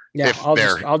prof. Yeah.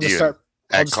 I'll start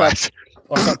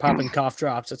popping cough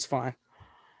drops. It's fine.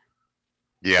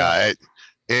 Yeah.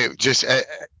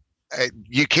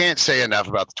 You can't say enough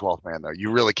about the 12th man, though.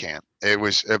 You really can't.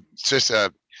 It's just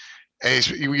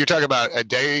you're talking about a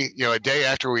day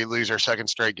after we lose our second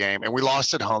straight game, and we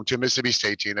lost at home to a Mississippi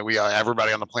State team that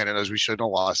everybody on the planet knows we shouldn't have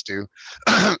lost to,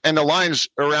 and the line's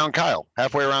around Kyle,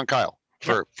 halfway around Kyle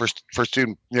for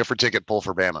student, for ticket pull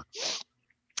for Bama.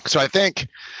 So I think,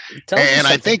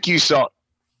 I think you saw.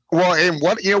 Well, and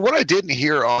what I didn't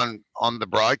hear on the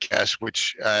broadcast,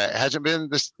 which hasn't been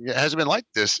like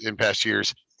this in past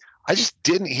years, I just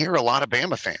didn't hear a lot of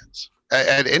Bama fans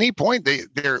at any point.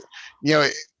 They're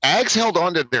Ags held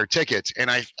on to their tickets, and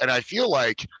I feel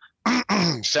like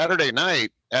Saturday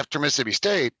night after Mississippi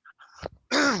State,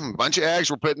 a bunch of Ags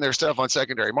were putting their stuff on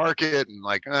secondary market and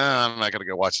like, I'm not gonna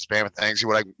go watch this Bama thing, see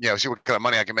what kind of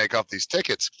money I can make off these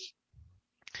tickets.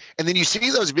 And then you see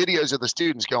those videos of the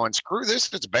students going, screw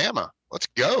this, it's Bama, let's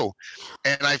go.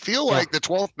 And I feel like the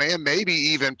 12th man maybe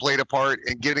even played a part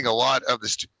in getting a lot of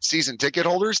the season ticket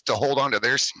holders to hold on to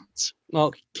their seats.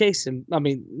 Well, I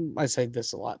say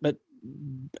this a lot, but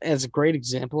as a great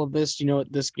example of this,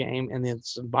 what this game and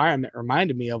this environment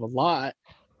reminded me of a lot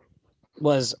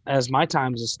was, as my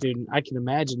time as a student, I can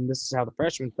imagine this is how the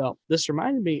freshmen felt. This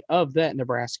reminded me of that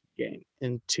Nebraska game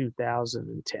in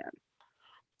 2010.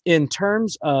 In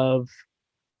terms of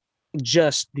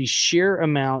just the sheer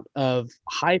amount of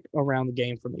hype around the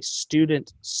game from a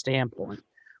student standpoint,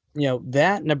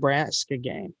 that Nebraska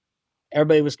game,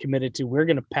 everybody was committed to, we're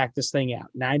going to pack this thing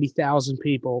out. 90,000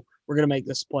 people. We're going to make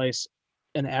this place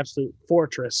an absolute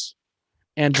fortress.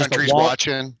 And just country's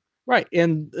watching. Right.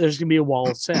 And there's going to be a wall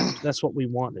of sound. That's what we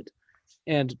wanted.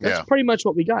 And that's pretty much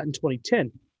what we got in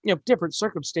 2010. Different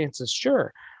circumstances,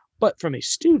 sure. But from a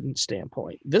student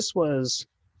standpoint, this was,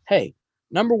 hey,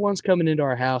 number one's coming into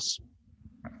our house.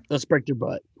 Let's break their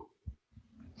butt.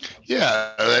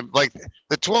 Yeah, like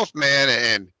the 12th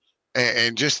man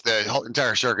and just the whole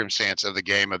entire circumstance of the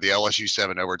game, of the LSU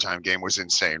 7 overtime game, was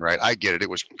insane, right? I get it. It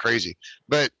was crazy.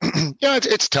 But,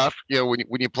 it's tough, when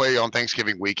you play on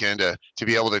Thanksgiving weekend to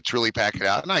be able to truly pack it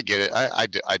out. And I get it.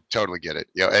 I totally get it.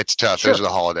 It's tough. Sure. Those are the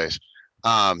holidays.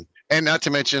 And not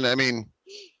to mention,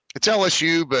 it's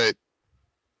LSU, but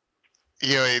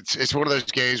it's one of those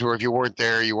games where if you weren't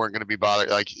there, you weren't going to be bothered.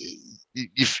 Like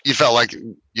you felt like,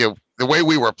 the way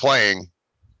we were playing,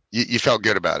 you felt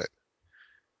good about it.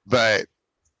 But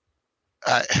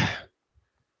I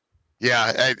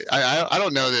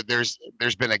don't know that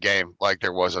there's been a game like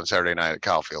there was on Saturday night at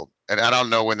Kyle Field, and I don't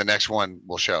know when the next one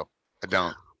will show. I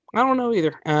don't know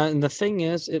either. And the thing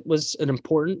is, it was an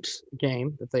important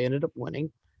game that they ended up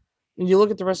winning. And you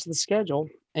look at the rest of the schedule,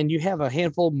 and you have a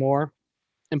handful more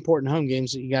important home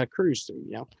games that you got to cruise through.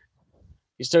 You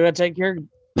still got to take care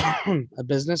of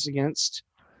business against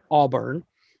Auburn.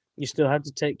 You still have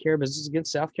to take care of business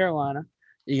against South Carolina.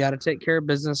 You got to take care of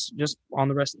business just on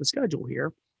the rest of the schedule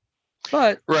here.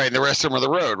 But right, and the rest of them are the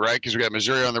road, right? Because we got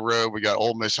Missouri on the road, we got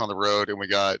Ole Miss on the road, and we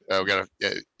got a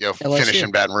finish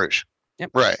in Baton Rouge.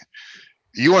 Yep. Right.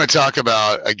 You want to talk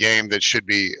about a game that should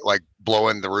be like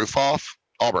blowing the roof off?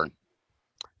 Auburn.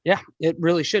 Yeah, it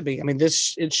really should be. I mean,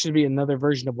 it should be another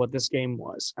version of what this game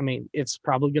was. I mean, it's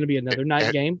probably going to be another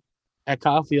night game at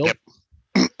Kyle Field.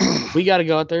 Yep. We got to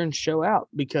go out there and show out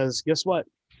because guess what?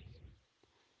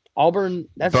 Auburn,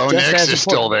 that's Bo just Nix as is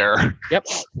important. still there. Yep.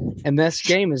 And this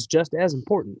game is just as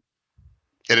important.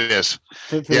 It is.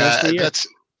 For the rest of the year.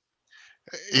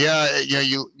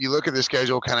 You look at the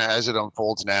schedule kind of as it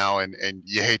unfolds now, and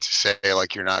you hate to say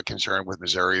like you're not concerned with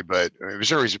Missouri, but I mean,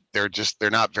 Missouri's they're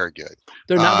not very good.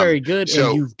 They're not very good, so,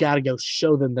 and you've got to go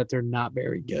show them that they're not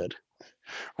very good.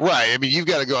 Right. I mean, you've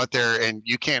got to go out there, and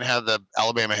you can't have the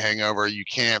Alabama hangover. You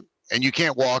can't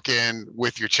walk in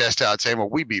with your chest out saying, "Well,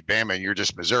 we beat Bama, and you're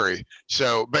just Missouri."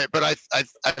 So, but I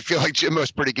feel like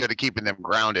Jimbo's pretty good at keeping them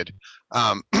grounded.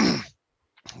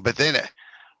 But then,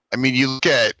 I mean, you look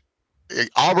at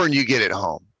Auburn, you get it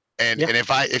home. And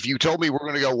if you told me we're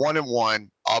going to go 1-1,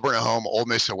 Auburn at home, Ole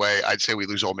Miss away, I'd say we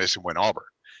lose Ole Miss and win Auburn,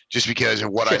 just because of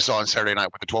what I saw on Saturday night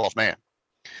with the 12th man.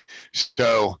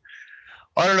 So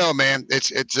I don't know, man.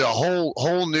 It's a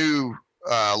whole new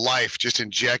life just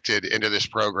injected into this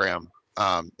program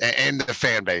and the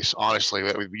fan base. Honestly,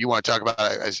 you want to talk about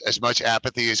as much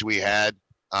apathy as we had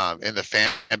in the fan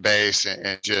base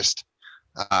and just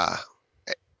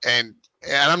and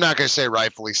I'm not going to say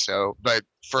rightfully so, but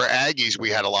for Aggies,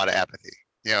 we had a lot of apathy.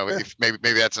 You know, if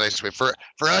maybe that's a nice way for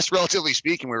us, relatively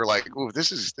speaking, we were like, "Ooh,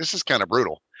 this is kind of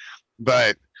brutal,"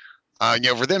 but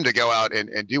for them to go out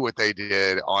and do what they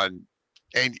did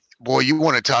and boy, you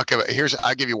want to talk about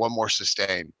I'll give you one more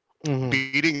sustain. Mm-hmm.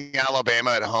 Beating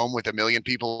Alabama at home with 1 million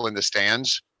people in the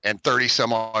stands and 30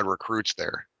 some odd recruits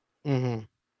there. Mm-hmm.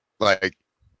 Like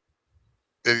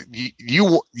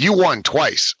you won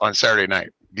twice on Saturday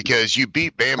night because you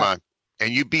beat Bama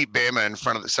and you beat Bama in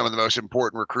front of some of the most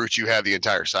important recruits you have the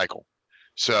entire cycle.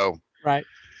 So right.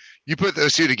 You put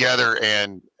those two together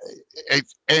and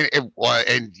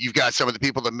you've got some of the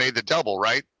people that made the double,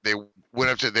 right? They were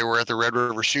at the Red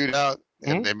River Shootout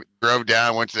and they drove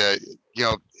down, went to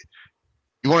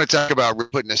you want to talk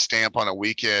about putting a stamp on a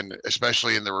weekend,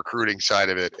 especially in the recruiting side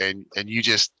of it. And you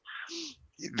just,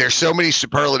 there's so many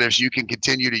superlatives you can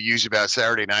continue to use about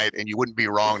Saturday night and you wouldn't be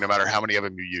wrong no matter how many of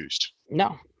them you used.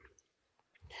 No.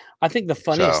 I think the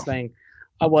funniest thing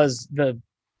was the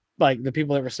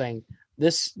people that were saying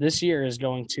this year is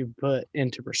going to put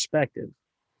into perspective.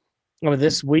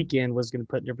 This weekend was going to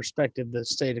put into perspective the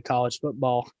state of college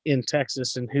football in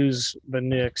Texas and who's going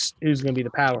to be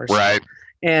the powers. Right.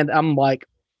 And I'm like,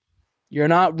 you're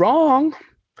not wrong.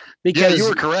 Because you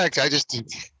were correct. I just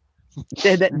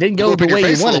that didn't go the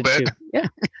way you wanted it to. Yeah.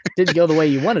 Didn't go the way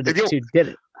you wanted it to, did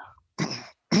it?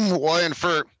 Well,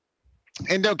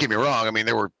 and don't get me wrong. I mean,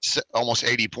 there were almost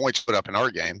 80 points put up in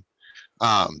our game.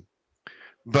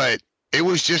 But it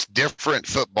was just different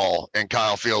football in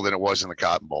Kyle Field than it was in the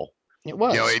Cotton Bowl. It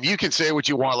was. And you can say what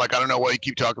you want. Like, I don't know why you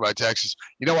keep talking about Texas.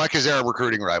 You know why? Because they're a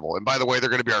recruiting rival. And by the way, they're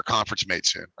going to be our conference mate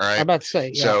soon. All right. I'm about to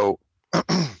say, yeah. So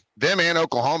them and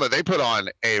Oklahoma, they put on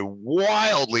a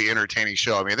wildly entertaining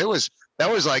show. I mean, that was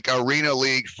like Arena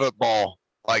League football,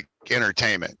 like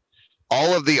entertainment.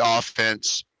 All of the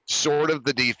offense, sort of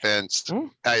the defense.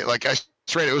 It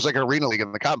was like Arena League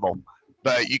in the Cotton Bowl.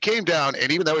 But you came down,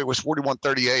 and even though it was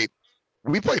 41-38,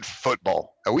 we played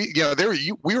football. We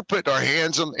were putting our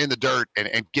hands in the dirt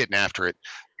and getting after it.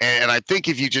 And I think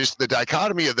if you just the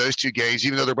dichotomy of those two games,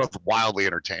 even though they're both wildly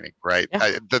entertaining, right?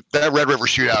 Yeah. That Red River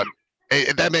Shootout,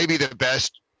 that may be the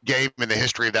best game in the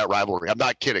history of that rivalry. I'm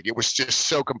not kidding. It was just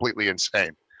so completely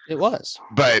insane. It was.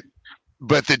 But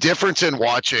the difference in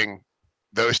watching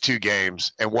those two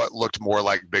games and what looked more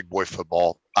like big boy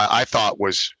football, I thought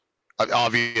was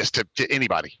obvious to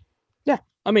anybody. Yeah.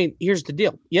 I mean, here's the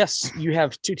deal. Yes, you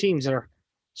have two teams that are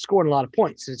scoring a lot of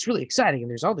points, and it's really exciting. And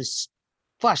there's all these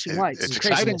flashing lights. It's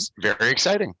exciting. Very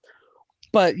exciting.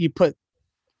 But you put,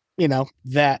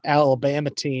 that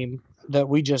Alabama team that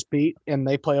we just beat, and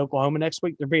they play Oklahoma next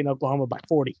week. They're beating Oklahoma by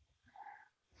 40.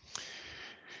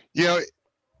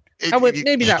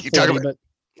 Maybe not 40, but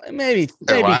maybe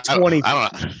 20. I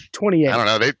don't know. 28. I don't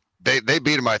know. They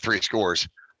beat them by 3 scores.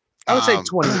 I would say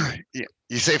 20.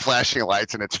 You say flashing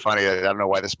lights, and it's funny. I don't know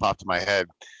why this popped in my head.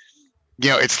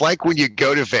 It's like when you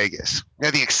go to Vegas.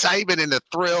 The excitement and the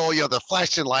thrill. The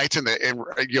flashing lights and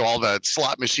all the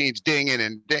slot machines dinging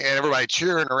and everybody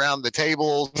cheering around the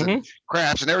tables and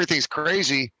craps and everything's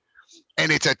crazy,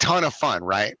 and it's a ton of fun,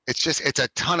 right? It's a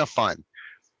ton of fun.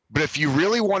 But if you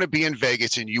really want to be in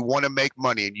Vegas and you want to make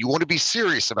money and you want to be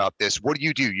serious about this, what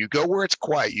do? You go where it's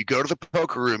quiet. You go to the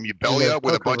poker room, you belly up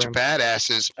with a bunch of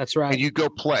badasses. That's right. And you go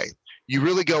play. You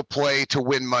really go play to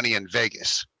win money in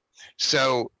Vegas.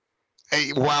 So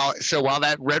while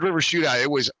that Red River Shootout, it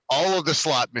was all of the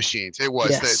slot machines. It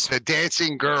was the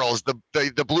dancing girls,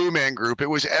 the Blue Man Group. It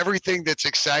was everything that's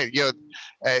exciting.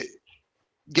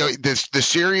 The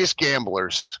serious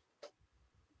gamblers.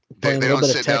 They don't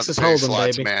sit down and play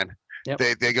slots, baby. Man.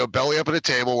 Yep. They go belly up at a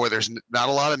table where there's not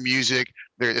a lot of music.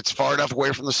 It's far enough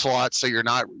away from the slots, so you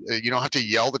don't have to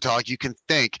yell to talk. You can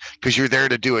think because you're there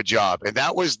to do a job. And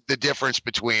that was the difference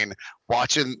between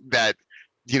watching that,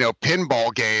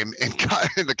 pinball game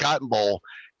in the Cotton Bowl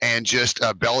and just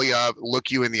belly up, look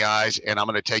you in the eyes, and I'm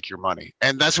going to take your money.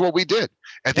 And that's what we did.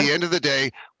 At the end of the day,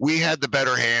 we had the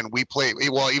better hand. We played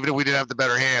well, even if we didn't have the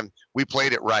better hand, we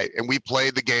played it right, and we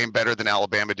played the game better than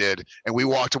Alabama did. And we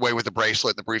walked away with a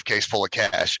bracelet and the briefcase full of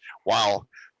cash. While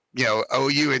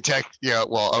OU and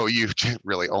OU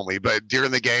really only, but during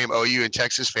the game, OU and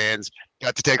Texas fans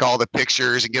got to take all the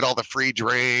pictures and get all the free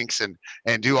drinks and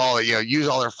do all use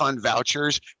all their fun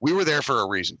vouchers. We were there for a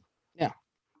reason. Yeah,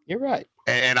 you're right.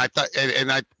 And I thought,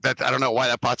 I don't know why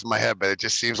that pops in my head, but it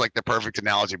just seems like the perfect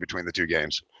analogy between the two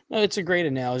games. No, it's a great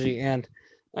analogy. And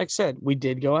like I said, we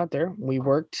did go out there. We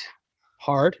worked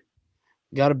hard,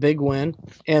 got a big win.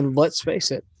 And let's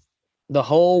face it, the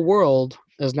whole world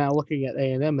is now looking at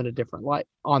A&M in a different light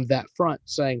on that front,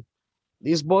 saying,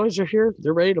 these boys are here.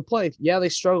 They're ready to play. Yeah, they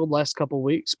struggled last couple of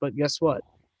weeks, but guess what?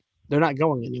 They're not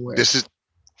going anywhere.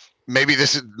 Maybe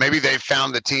they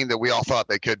found the team that we all thought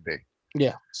they could be.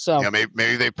 Yeah. So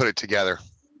maybe they put it together.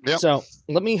 Yep. So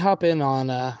let me hop in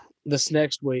on this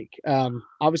next week.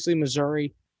 Obviously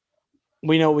Missouri,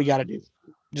 we know what we got to do.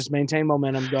 Just maintain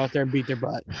momentum, go out there and beat their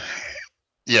butt.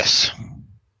 Yes.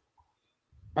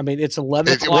 I mean, it's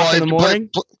 11 o'clock in the morning.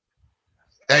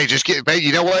 Hey,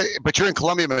 you know what? But you're in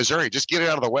Columbia, Missouri. Just get it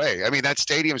out of the way. I mean, that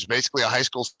stadium is basically a high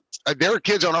school. There are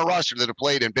kids on our roster that have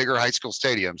played in bigger high school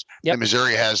stadiums than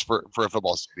Missouri has for a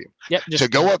football stadium. Yep. So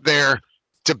go up there.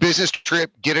 It's a business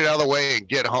trip. Get it out of the way and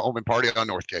get home and party on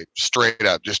Northgate. Straight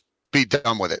up. Just be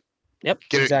done with it. Yep.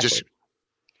 Just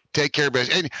take care of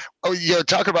business. And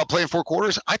talk about playing 4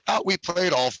 quarters. I thought we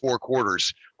played all 4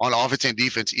 quarters on offense and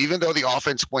defense, even though the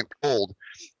offense went cold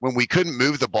when we couldn't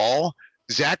move the ball.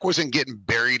 Zach wasn't getting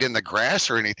buried in the grass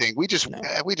or anything. We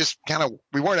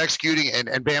weren't executing, and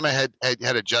Bama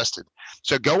had adjusted.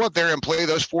 So go up there and play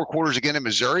those 4 quarters again in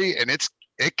Missouri, and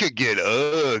it could get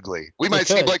ugly. We might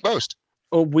see Blake Most.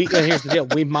 Oh, here's the deal.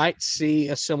 We might see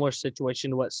a similar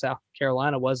situation to what South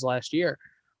Carolina was last year,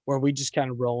 where we just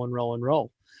kind of roll and roll and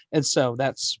roll. And so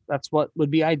that's what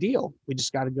would be ideal. We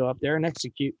just got to go up there and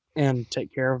execute and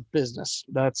take care of business.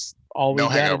 That's all we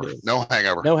got to do. No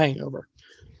hangover. No hangover.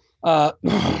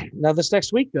 Now this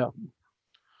next week though,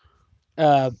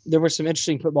 there were some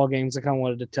interesting football games I kind of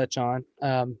wanted to touch on.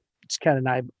 It's kind of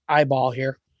an eyeball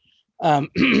here.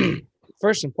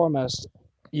 First and foremost,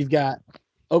 you've got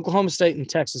Oklahoma State and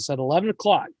Texas at 11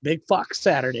 o'clock, Big Fox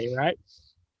Saturday, right?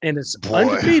 And it's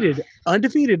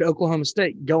undefeated Oklahoma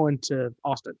State going to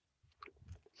Austin.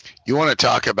 You want to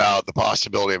talk about the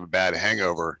possibility of a bad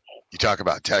hangover? You talk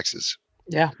about Texas.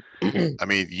 Yeah. I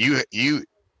mean,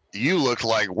 you looked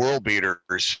like world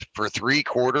beaters for 3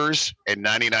 quarters and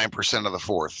 99% of the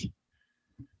fourth.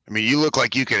 I mean, you look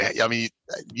like you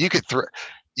could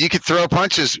throw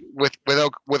punches with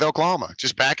Oklahoma,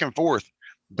 just back and forth.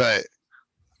 But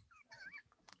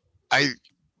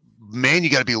you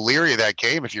got to be leery of that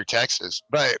game if you're Texas.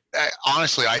 But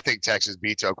honestly, I think Texas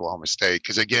beats Oklahoma State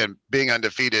because, again, being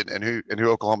undefeated and who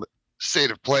Oklahoma State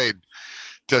have played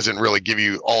doesn't really give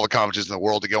you all the confidence in the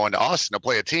world to go into Austin to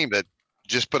play a team that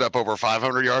just put up over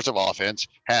 500 yards of offense,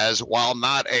 while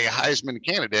not a Heisman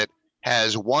candidate,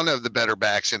 has one of the better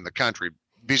backs in the country.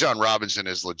 Bijan Robinson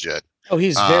is legit. Oh,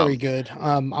 he's very good.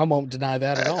 I won't deny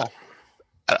that at all.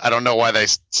 I don't know why they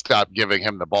stopped giving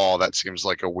him the ball. That seems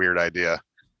like a weird idea.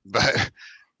 But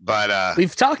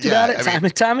we've talked about it time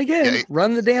and time again.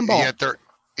 Run the damn ball.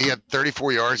 He had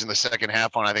 34 yards in the second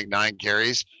half on, I think, 9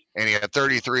 carries, and he had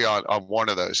 33 on one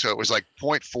of those. So it was like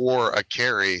 0.4 a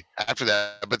carry after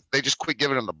that. But they just quit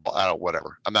giving him the ball.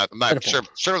 Whatever. I'm not sure.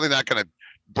 Certainly not going to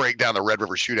break down the Red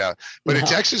River Shootout. But if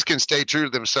Texas can stay true to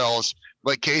themselves,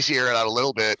 like Casey air it out a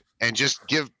little bit, and just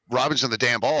give Robinson the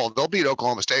damn ball, they'll beat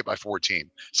Oklahoma State by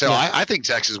 14. So I think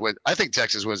Texas wins. I think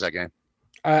Texas wins that game.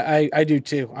 I do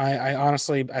too. I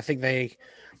honestly, I think they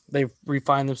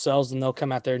refine themselves and they'll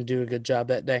come out there and do a good job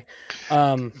that day.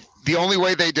 The only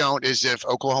way they don't is if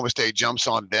Oklahoma State jumps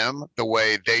on them the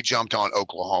way they jumped on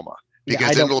Oklahoma.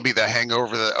 because then it'll be the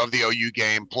hangover of the OU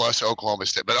game plus Oklahoma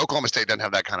State. But Oklahoma State doesn't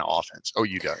have that kind of offense.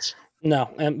 OU does. No,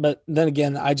 but then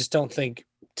again, I just don't think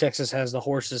Texas has the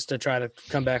horses to try to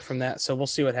come back from that. So we'll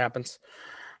see what happens.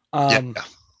 On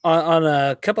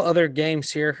a couple other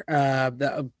games here that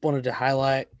I wanted to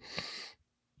highlight.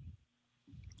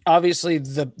 Obviously,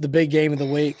 the big game of the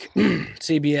week,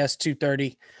 CBS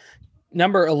 2:30,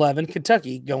 number 11,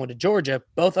 Kentucky going to Georgia,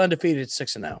 both undefeated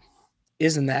 6-0.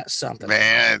 Isn't that something?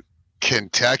 Man,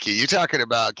 Kentucky. You're talking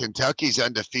about Kentucky's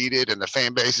undefeated and the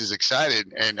fan base is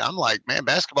excited. And I'm like, man,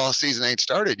 basketball season ain't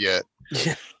started yet.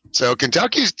 Yeah. So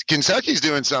Kentucky's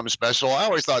doing something special. I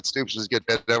always thought Stoops was good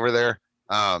fit over there.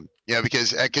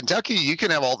 Because at Kentucky, you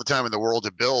can have all the time in the world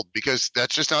to build because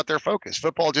that's just not their focus.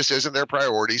 Football just isn't their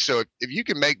priority. So if you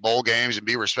can make bowl games and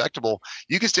be respectable,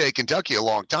 you can stay at Kentucky a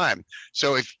long time.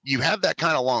 So if you have that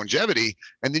kind of longevity,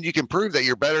 and then you can prove that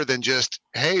you're better than just,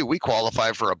 hey, we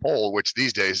qualify for a bowl, which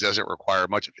these days doesn't require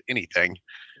much of anything.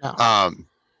 No. I'll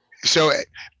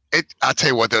tell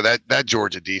you what, though, that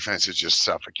Georgia defense is just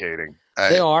suffocating.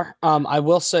 They are. I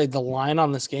will say the line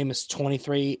on this game is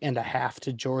 23.5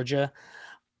 to Georgia.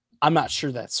 I'm not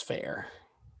sure that's fair.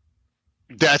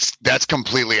 That's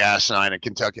completely asinine in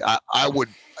Kentucky. I would,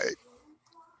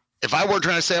 if I were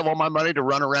trying to save all my money to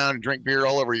run around and drink beer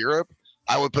all over Europe,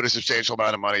 I would put a substantial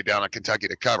amount of money down on Kentucky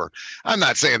to cover. I'm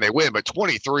not saying they win, but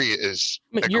 23 is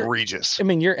egregious.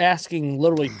 You're asking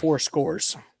literally 4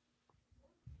 scores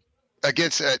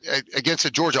against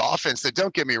a Georgia offense that,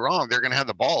 don't get me wrong, they're going to have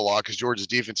the ball a lot because Georgia's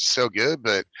defense is so good.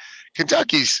 But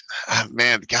Kentucky's,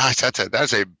 man, gosh, that's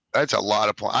a lot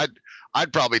of points.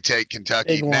 I'd probably take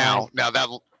Kentucky now. Now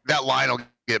that line will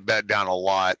get bet down a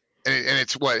lot, and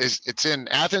it's it's in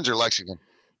Athens or Lexington.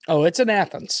 Oh, it's in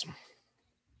Athens.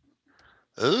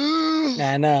 Ooh,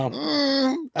 I know.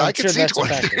 I can see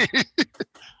 23.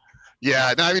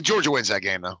 Yeah, no, Georgia wins that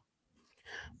game though.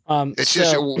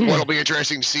 Just what'll be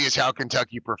interesting to see is how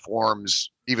Kentucky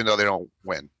performs, even though they don't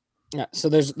win. Yeah. So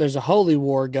there's a holy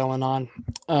war going on.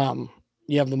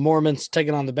 You have the Mormons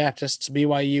taking on the Baptists,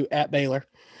 BYU at Baylor.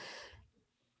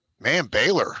 Man,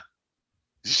 Baylor.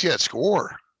 Did you see that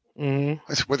score?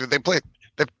 Mm-hmm. Whether they're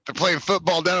playing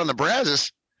football down on the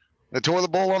Brazos, the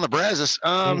toilet bowl on the Brazos.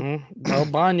 El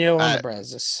Baño on the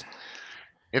Brazos.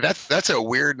 Yeah, that's a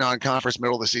weird non-conference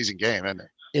middle of the season game, isn't it?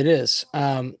 It is.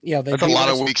 That's a lot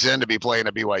of weeks in to be playing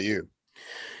at BYU.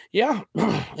 Yeah,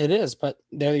 it is. But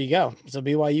there you go. So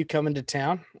BYU coming to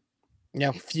town.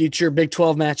 Future Big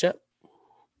 12 matchup.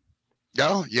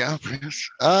 Oh yeah.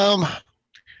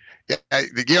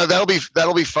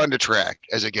 That'll be fun to track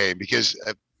as a game because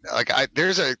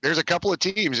there's a couple of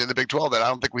teams in the Big 12 that I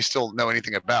don't think we still know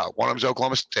anything about. One of them's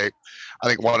Oklahoma State. I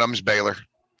think one of them's Baylor.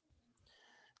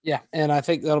 Yeah, and I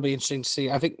think that'll be interesting to see.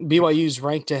 I think BYU's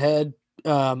ranked ahead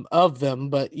of them,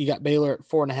 but you got Baylor at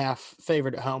 4.5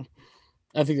 favored at home.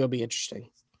 I think that'll be interesting.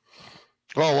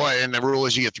 Well, and the rule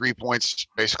is you get 3 points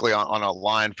basically on a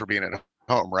line for being at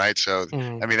home, right? So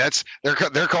that's they're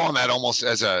calling that almost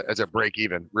as a break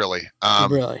even, really.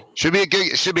 Really should be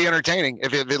it should be entertaining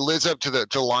if it lives up to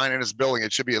the line in its billing.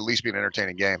 It should be at least be an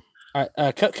entertaining game. All right,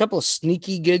 a couple of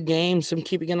sneaky good games I'm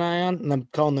keeping an eye on, and I'm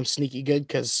calling them sneaky good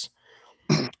because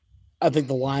I think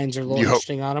the lines are a little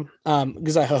interesting on them.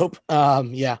 Because I hope,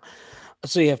 yeah.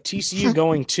 So you have TCU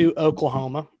going to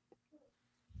Oklahoma.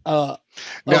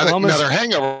 Another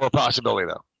hangover possibility,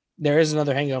 though. There is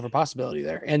another hangover possibility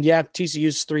there. And yeah,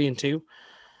 TCU's 3-2,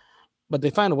 but they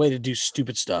find a way to do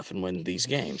stupid stuff and win these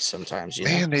games sometimes.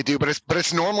 Man, they do, but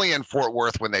it's normally in Fort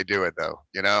Worth when they do it, though.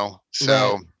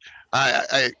 So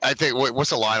right. I think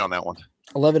what's the line on that one?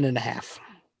 11.5.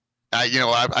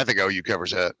 I think OU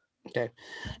covers that. Okay,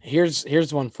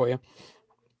 here's one for you.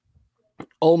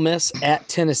 Ole Miss at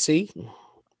Tennessee.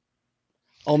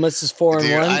 Ole Miss is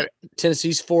 4-1.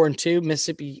 Tennessee's 4-2.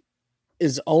 Mississippi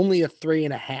is only a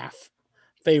 3.5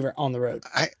 favorite on the road.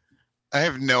 I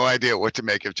have no idea what to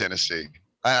make of Tennessee.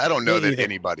 I don't know that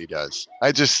anybody does.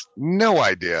 I just no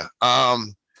idea.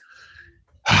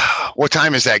 What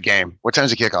time is that game? What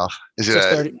time's the kickoff? Is it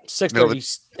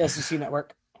 6:30 SEC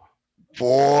Network?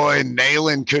 Boy,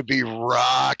 Nayland could be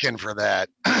rocking for that.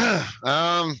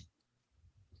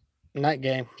 Night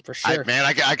game for sure.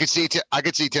 I could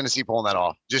see Tennessee pulling that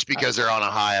off just because they're on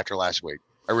a high after last week.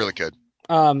 I really could.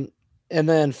 And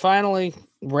then finally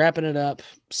wrapping it up,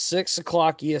 6:00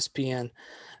 ESPN,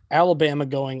 Alabama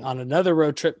going on another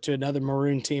road trip to another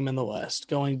Maroon team in the West,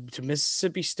 going to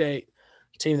Mississippi State,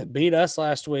 team that beat us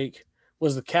last week,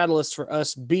 was the catalyst for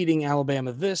us beating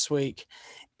Alabama this week.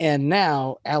 And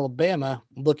now Alabama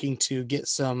looking to get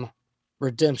some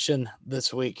redemption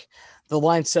this week. The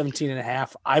line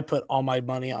 17.5. I put all my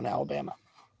money on Alabama.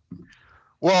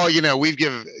 Well, we've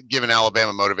given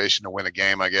Alabama motivation to win a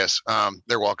game, I guess.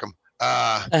 They're welcome.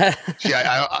 I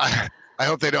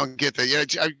hope they don't get the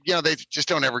they just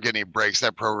don't ever get any breaks.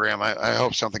 That program. I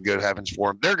hope something good happens for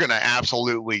them. They're going to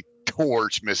absolutely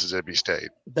torch Mississippi State.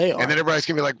 They are, and then everybody's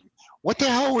going to be like, "What the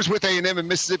hell was with A&M and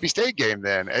Mississippi State game?"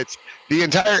 Then it's the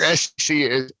entire SEC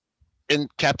is in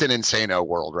Captain Insano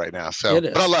world right now. So,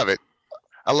 but I love it.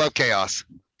 I love chaos.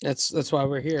 That's why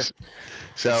we're here.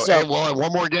 So hey, well,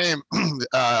 one more game.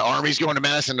 Army's going to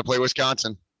Madison to play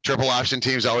Wisconsin. Triple option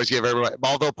teams always give everybody.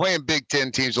 Although playing Big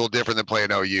Ten teams a little different than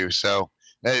playing OU, so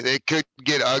it could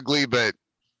get ugly. But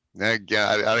I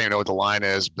don't even know what the line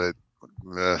is. But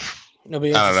I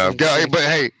don't know. But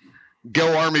hey,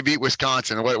 go Army beat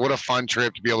Wisconsin. What a fun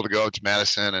trip to be able to go up to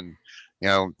Madison, and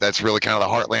that's really kind of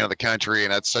the heartland of the country,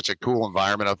 and that's such a cool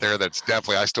environment out there. That's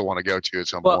definitely I still want to go to at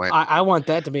some point. I want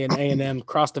that to be an A&M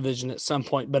cross division at some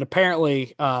point, but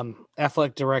apparently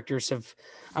athletic directors have.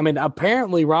 I mean,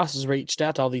 apparently Ross has reached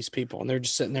out to all these people, and they're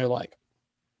just sitting there like,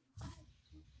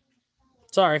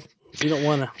 "Sorry, you don't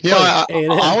want to." I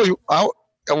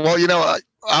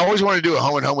always want to do a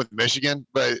home and home with Michigan,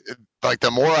 but like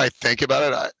the more I think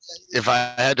about it, if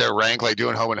I had to rank like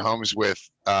doing home and homes with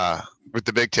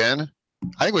the Big Ten,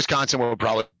 I think Wisconsin would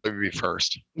probably be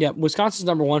first. Yeah, Wisconsin's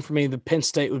number one for me. The Penn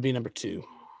State would be number two.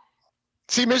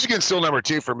 See, Michigan's still number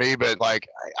two for me, but like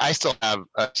I still have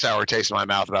a sour taste in my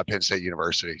mouth about Penn State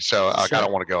University, so I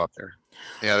don't want to go up there.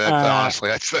 Yeah, honestly,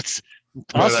 that's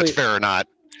whether that's fair or not.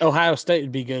 Ohio State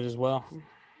would be good as well,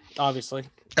 obviously.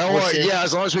 Oh well, yeah,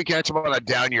 as long as we catch them on a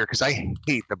down year, because I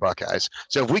hate the Buckeyes.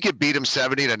 So if we could beat them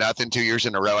 70-0 2 years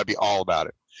in a row, I'd be all about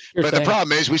it. The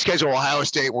problem is we schedule Ohio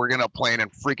State. We're going to play in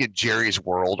freaking Jerry's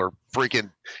World or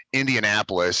freaking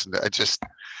Indianapolis. It's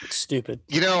stupid.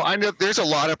 I know there's a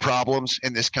lot of problems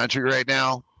in this country right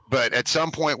now, but at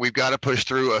some point we've got to push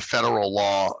through a federal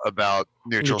law about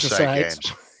neutral site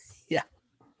games. Yeah.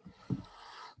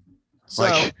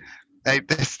 So,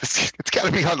 it's got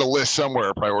to be on the list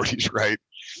somewhere, priorities, right?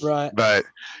 Right. But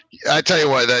I tell you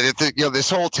what, this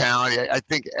whole town, I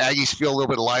think Aggies feel a little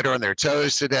bit lighter on their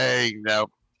toes today.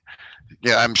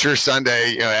 I'm sure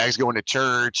Sunday, Aggies going to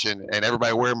church and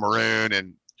everybody wearing maroon,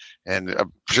 and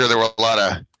I'm sure there were a lot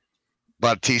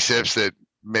of T-sips that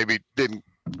maybe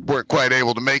weren't quite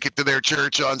able to make it to their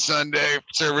church on Sunday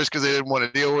service because they didn't want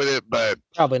to deal with it. But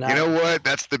probably not. You know what?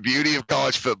 That's the beauty of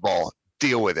college football.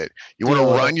 Deal with it. You want to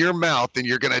run your mouth, and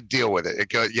you're going to deal with it. It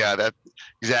goes,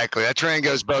 exactly. That train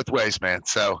goes both ways, man.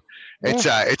 So it's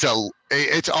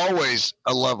always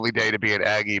a lovely day to be an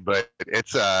Aggie, but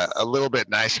it's a little bit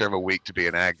nicer of a week to be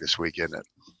an Ag this week, isn't it?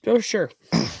 Oh, sure.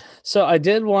 So I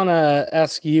did want to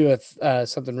ask you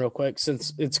something real quick,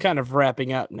 since it's kind of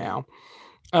wrapping up now.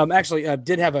 Actually, I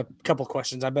did have a couple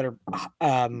questions. I better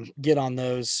get on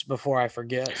those before I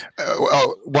forget.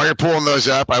 While you're pulling those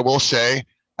up, I will say,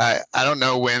 I don't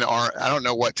know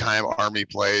what time Army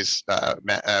plays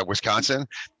Wisconsin,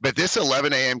 but this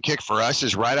 11 a.m. kick for us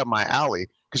is right up my alley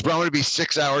because we're going to be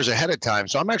 6 hours ahead of time.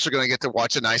 So I'm actually going to get to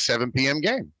watch a nice 7 p.m.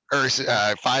 game or 6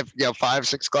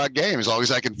 o'clock game as long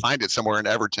as I can find it somewhere in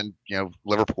Everton,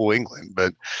 Liverpool, England.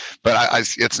 But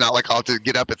it's not like I'll have to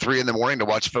get up at 3 a.m. to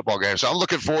watch a football game. So I'm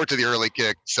looking forward to the early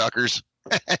kick, suckers.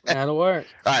 That'll work.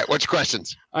 All right. What's your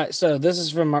questions? All right. So this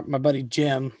is from my buddy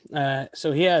Jim.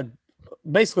 So he had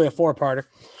basically a 4-parter.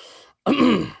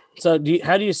 So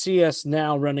how do you see us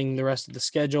now running the rest of the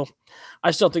schedule? I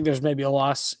still think there's maybe a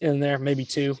loss in there, maybe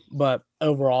 2, but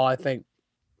overall I think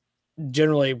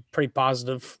generally pretty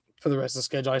positive for the rest of the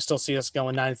schedule. I still see us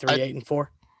going 9-3, 8-4.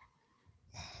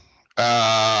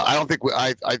 I don't think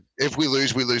if we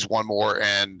lose, we lose one more.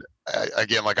 And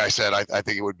again, like I said, I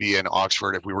think it would be in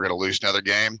Oxford if we were going to lose another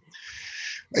game.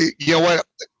 You know what?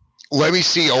 Let me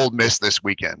see Ole Miss this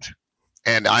weekend.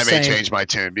 And I may change my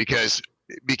tune because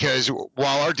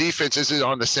while our defense isn't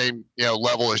on the same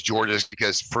level as Georgia's,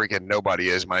 because freaking nobody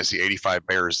is, minus the 85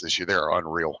 Bears this year, they're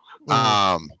unreal.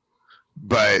 Mm-hmm.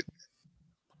 But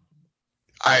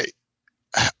I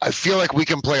feel like we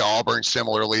can play Auburn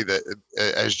similarly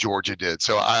as Georgia did.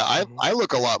 So I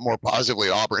look a lot more positively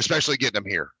at Auburn, especially getting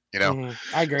them here.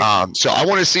 Mm-hmm. I agree. So I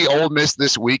want to see Ole Miss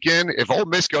this weekend. If Ole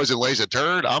Miss goes and lays a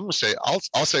turd, I'm gonna say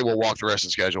I'll say we'll walk the rest of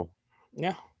the schedule.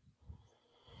 Yeah.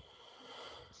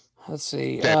 Let's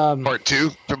see. Part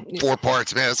 2, 4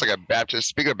 parts, man. It's like a Baptist.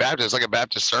 Speaking of Baptist, it's like a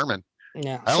Baptist sermon.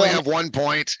 Yeah. I only have 1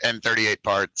 point and 38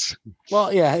 parts.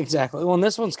 Well, yeah, exactly. Well, and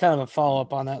this one's kind of a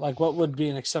follow-up on that. Like, what would be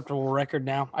an acceptable record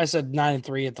now? I said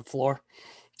 9-3 at the floor.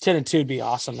 10-2 would be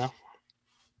awesome now.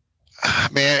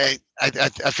 Man, I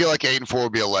feel like 8-4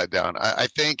 would be a letdown. I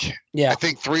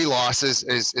think 3 losses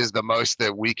is the most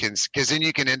that we can, because then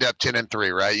you can end up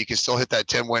 10-3, right? You can still hit that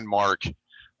 10-win mark.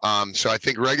 So I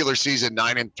think regular season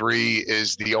 9-3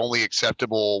 is the only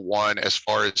acceptable one as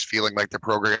far as feeling like the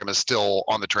program is still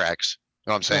on the tracks.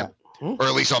 You know what I'm saying? Yeah. Or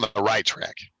at least on the right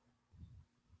track.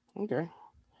 Okay.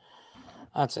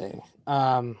 I'd say.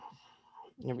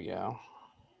 Here we go.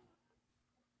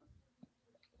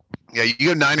 Yeah,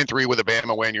 you go 9-3 with a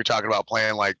Bama win. You're talking about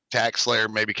playing like Tax Slayer,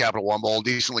 maybe Capital One Bowl,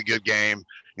 decently good game.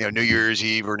 New Year's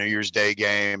Eve or New Year's Day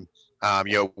game.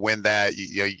 Win that.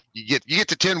 You get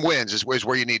to 10 wins is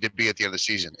where you need to be at the end of the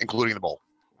season, including the bowl.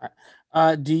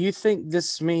 Do you think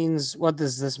this means, what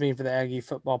does this mean for the Aggie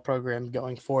football program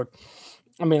going forward?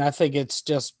 I mean, I think it's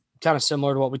just kind of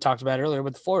similar to what we talked about earlier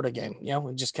with the Florida game.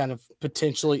 It just kind of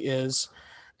potentially is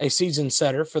a season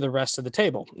setter for the rest of the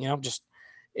table. Just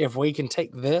if we can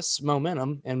take this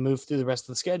momentum and move through the rest of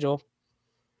the schedule,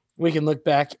 we can look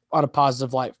back on a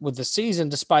positive light with the season,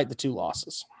 despite the 2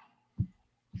 losses.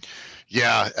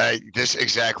 Yeah, this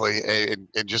exactly. And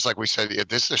just like we said,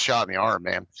 this is a shot in the arm,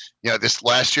 man. This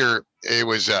last year, it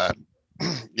was, that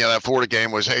Florida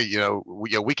game was, hey,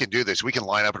 we can do this. We can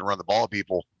line up and run the ball at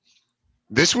people.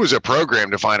 This was a program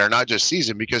definer, not just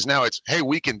season, because now it's, hey,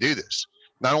 we can do this.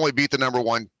 Not only beat the number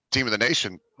 1 team in the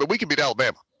nation, but we can beat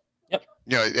Alabama. Yep.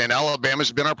 And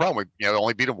Alabama's been our problem. We,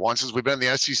 only beat them once since we've been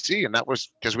in the SEC, and that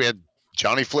was because we had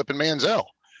Johnny Flippin' Manziel.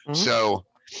 Mm-hmm. So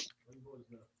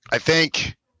I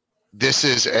think this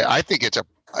is, I think it's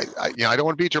I don't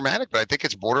want to be dramatic, but I think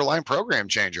it's borderline program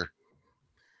changer.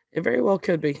 It very well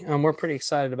could be. We're pretty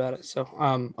excited about it. So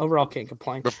overall, can't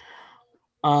complain.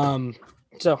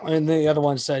 So, and the other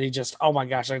one said he just, oh my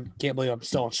gosh, I can't believe I'm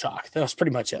still in shock. That was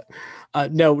pretty much it.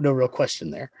 No real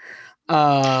question there.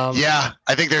 Yeah,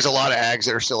 I think there's a lot of Ags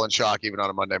that are still in shock even on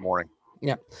a Monday morning.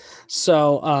 Yeah.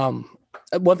 So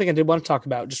one thing I did want to talk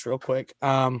about just real quick.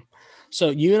 So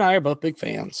you and I are both big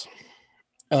fans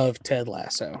of Ted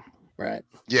Lasso, right?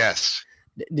 Yes.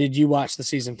 Did you watch the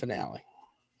season finale?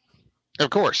 Of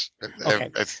course. Okay.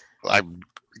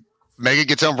 Megan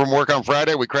gets home from work on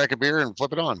Friday. We crack a beer and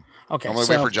flip it on. Okay. I'm going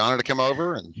to wait for Johnny to come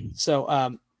over. So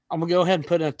I'm going to go ahead and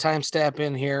put a timestamp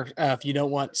in here. If you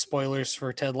don't want spoilers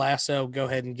for Ted Lasso, go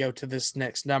ahead and go to this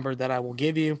next number that I will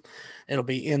give you. It'll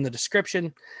be in the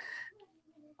description.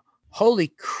 Holy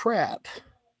crap.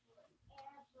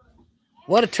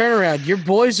 What a turnaround. Your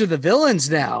boys are the villains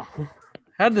now.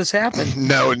 How did this happen?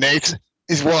 No, Nate.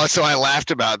 Well, so I laughed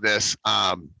about this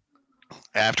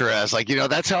after I was like,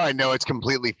 that's how I know it's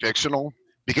completely fictional,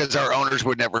 because our owners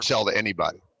would never sell to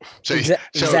anybody. So,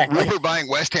 exactly. Rupert buying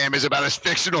West Ham is about as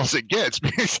fictional as it gets,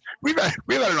 because we've had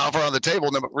an offer on the table,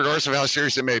 regardless of how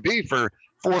serious it may be, for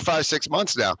 4, 5, 6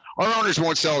 months now. Our owners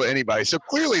won't sell to anybody. So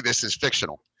clearly this is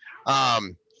fictional.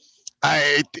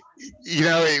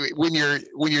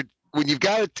 When you've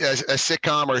got a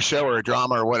sitcom or a show or a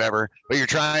drama or whatever, but you're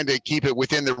trying to keep it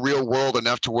within the real world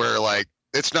enough to where, like,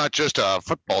 it's not just a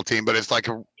football team, but it's like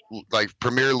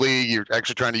Premier League. You're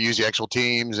actually trying to use the actual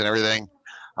teams and everything.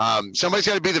 Somebody's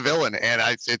got to be the villain, and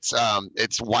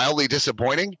it's wildly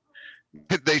disappointing.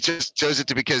 They just chose it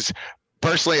to, because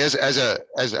personally, as a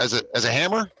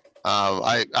Hammer,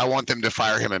 I want them to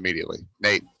fire him immediately.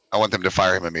 Nate, I want them to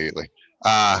fire him immediately.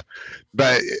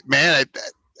 But man,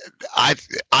 I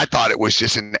thought it was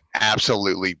just an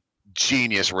absolutely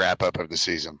genius wrap up of the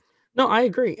season. No, I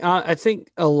agree. I think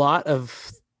a lot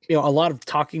of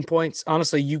talking points.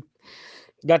 Honestly, you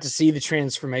got to see the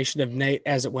transformation of Nate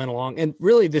as it went along, and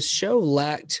really, this show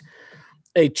lacked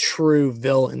a true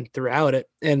villain throughout it.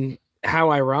 And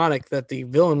how ironic that the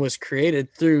villain was created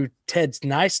through Ted's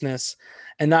niceness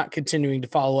and not continuing to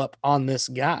follow up on this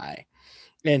guy.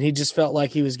 And he just felt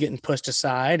like he was getting pushed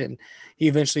aside, and he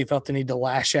eventually felt the need to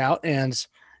lash out, and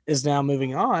is now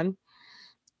moving on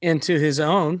into his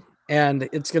own. And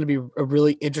it's going to be a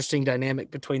really interesting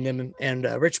dynamic between them and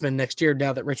Richmond next year,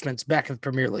 now that Richmond's back in the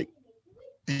Premier League.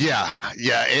 Yeah.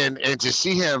 And to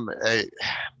see him,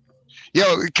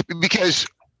 because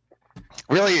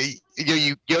really,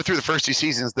 you go through the first 2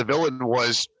 seasons, the villain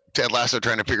was Ted Lasso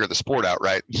trying to figure the sport out,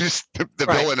 right? Just the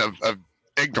right. Villain of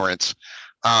ignorance.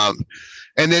 And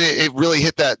then it really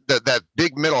hit that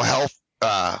big mental health,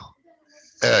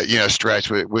 stretch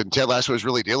when Ted Lasso was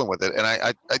really dealing with it. And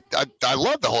I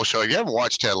love the whole show. If you haven't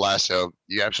watched Ted Lasso,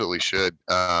 you absolutely should.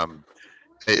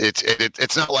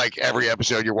 It's not like every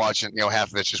episode you're watching,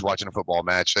 half of it's just watching a football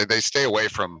match. They stay away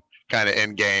from kind of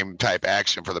end game type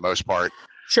action for the most part.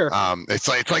 Sure. It's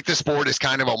like the sport is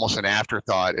kind of almost an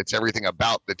afterthought. It's everything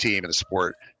about the team and the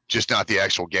sport, just not the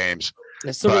actual games.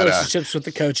 It's the relationships with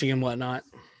the coaching and whatnot.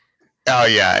 Oh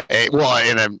yeah.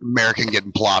 An American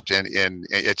getting plopped in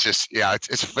it's just,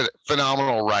 it's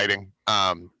phenomenal writing.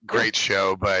 Great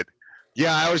show, but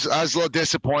Yeah, I was a little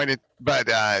disappointed, but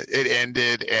it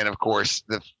ended, and of course,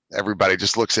 everybody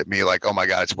just looks at me like, "Oh my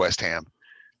God, it's West Ham."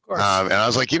 Of course. And I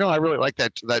was like, I really like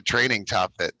that training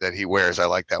top that he wears. I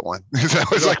like that one. That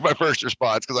was like my first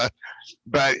response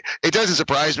but it doesn't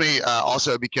surprise me.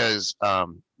 Also because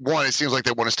one, it seems like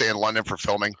they want to stay in London for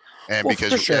filming, and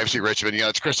because FC Richmond,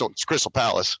 it's Crystal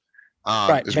Palace,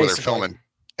 right, is where they're filming,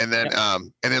 and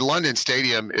then London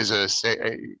Stadium is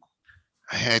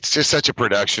it's just such a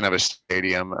production of a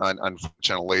stadium,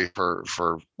 unfortunately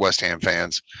for West Ham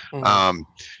fans. Mm-hmm.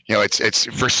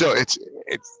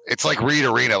 It's like Reed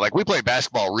Arena. Like we play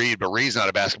basketball at Reed, but Reed's not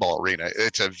a basketball arena.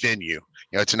 It's a venue.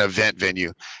 It's an event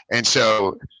venue. And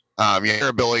so your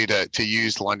ability to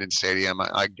use London Stadium,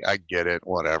 I get it,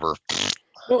 whatever.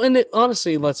 Well, and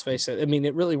honestly, let's face it. I mean,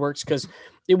 it really works because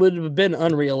it would have been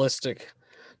unrealistic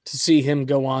to see him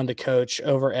go on to coach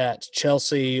over at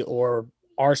Chelsea or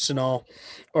Arsenal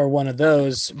or one of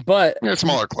those, but a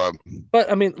smaller club.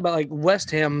 But I mean, like West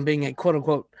Ham being a quote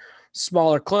unquote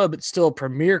smaller club, it's still a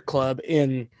premier club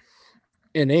in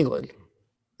England.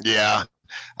 Yeah,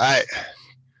 I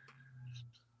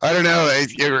don't know.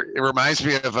 It reminds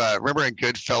me of remember in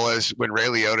Goodfellas when Ray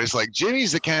Liotta's like,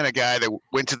 Jimmy's the kind of guy that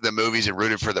went to the movies and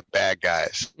rooted for the bad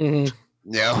guys. Mm-hmm.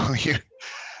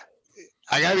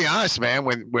 I gotta be honest, man.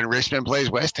 When Richmond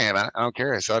plays West Ham, I don't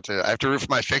care. I have to root for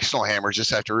my fictional hammers. Just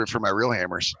have to root for my real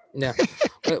hammers. Yeah,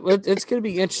 it's going to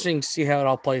be interesting to see how it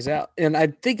all plays out. And I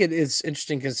think it is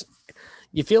interesting because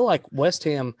you feel like West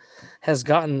Ham has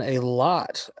gotten a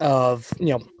lot of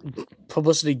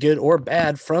publicity, good or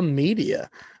bad, from media.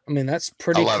 I mean, that's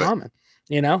pretty common.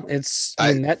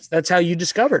 That's how you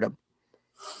discovered them.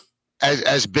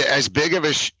 As big of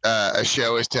a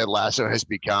show as Ted Lasso has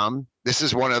become, this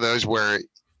is one of those where,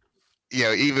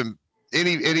 even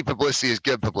any publicity is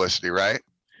good publicity, right?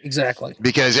 Exactly.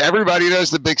 Because everybody knows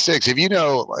the Big Six. If you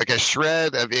know like a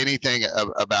shred of anything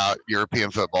about European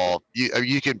football,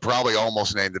 you can probably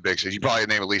almost name the Big Six. You probably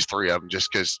name at least three of them,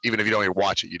 just because even if you don't even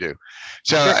watch it, you do.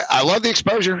 So I love the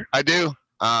exposure. I do.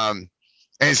 And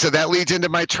so that leads into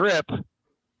my trip.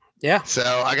 Yeah. So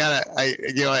I gotta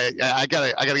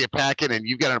get packing, and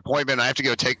you've got an appointment. I have to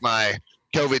go take my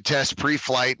COVID test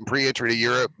pre-flight and pre-entry to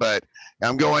Europe, but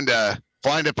I'm going to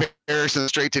fly to Paris and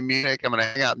straight to Munich. I'm going to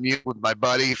hang out in Munich with my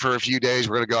buddy for a few days.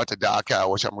 We're going to go out to Dachau,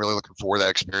 which I'm really looking forward to that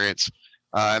experience.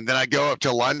 And then I go up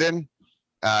to London,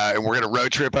 and we're going to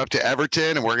road trip up to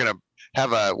Everton, and we're going to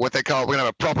have we're going to have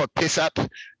a proper piss up.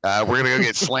 We're going to go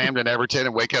get slammed in Everton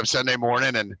and wake up Sunday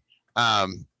morning and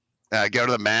go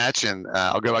to the match, and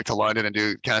I'll go back to London and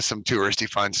do kind of some touristy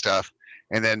fun stuff.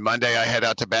 And then Monday I head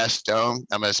out to Bastogne.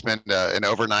 I'm going to spend an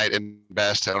overnight in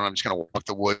Bastogne. I'm just going to walk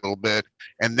the wood a little bit.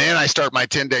 And then I start my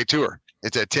 10-day tour.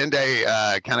 It's a 10-day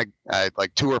kind of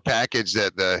like tour package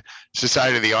that the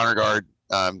Society of the Honor Guard,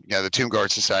 the Tomb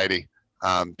Guard Society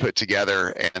put together.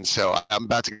 And so I'm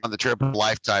about to go on the trip of a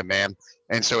lifetime, man.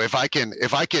 And so if I can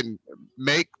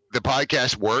make the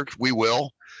podcast work, we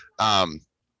will. I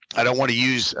don't want to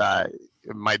use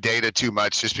my data too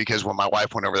much, just because when my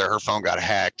wife went over there, her phone got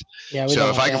hacked. Yeah. So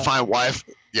if I can find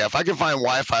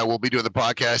Wi-Fi, we'll be doing the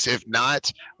podcast. If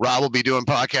not, Rob will be doing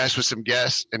podcasts with some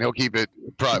guests, and he'll keep it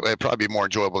probably be more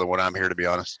enjoyable than what I'm here, to be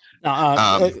honest.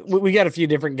 We got a few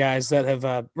different guys that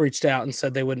have reached out and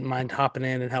said they wouldn't mind hopping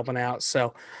in and helping out.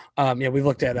 So, we've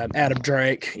looked at Adam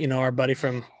Drake, our buddy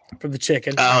from the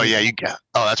Chicken. Oh yeah,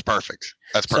 that's perfect.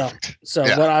 That's perfect. So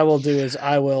what I will do is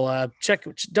I will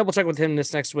double check with him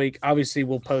this next week. Obviously,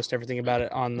 we'll post everything about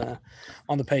it on the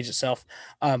page itself.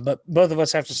 But both of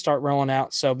us have to start rolling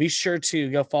out. So be sure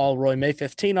to go follow Roy May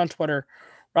 15 on Twitter,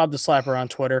 Rob the Slapper on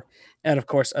Twitter, and of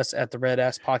course us at the Red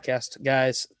Ass Podcast.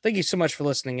 Guys, thank you so much for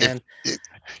listening in.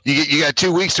 You got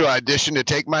 2 weeks to audition to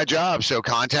take my job. So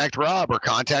contact Rob or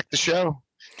contact the show.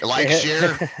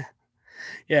 Share.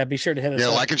 Yeah, be sure to hit us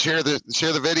up. Like and share the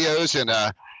videos,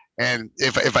 and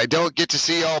if I don't get to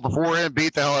see y'all beforehand,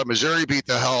 beat the hell out of Missouri, beat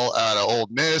the hell out of Ole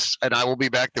Miss, and I will be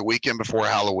back the weekend before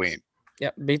Halloween.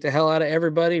 Yep, beat the hell out of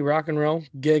everybody, rock and roll,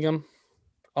 gig 'em,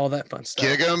 all that fun stuff.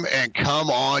 Gig 'em, and come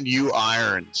on, you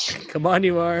Irons. Come on,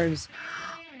 you Irons.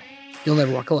 You'll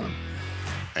never walk alone.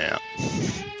 Yeah.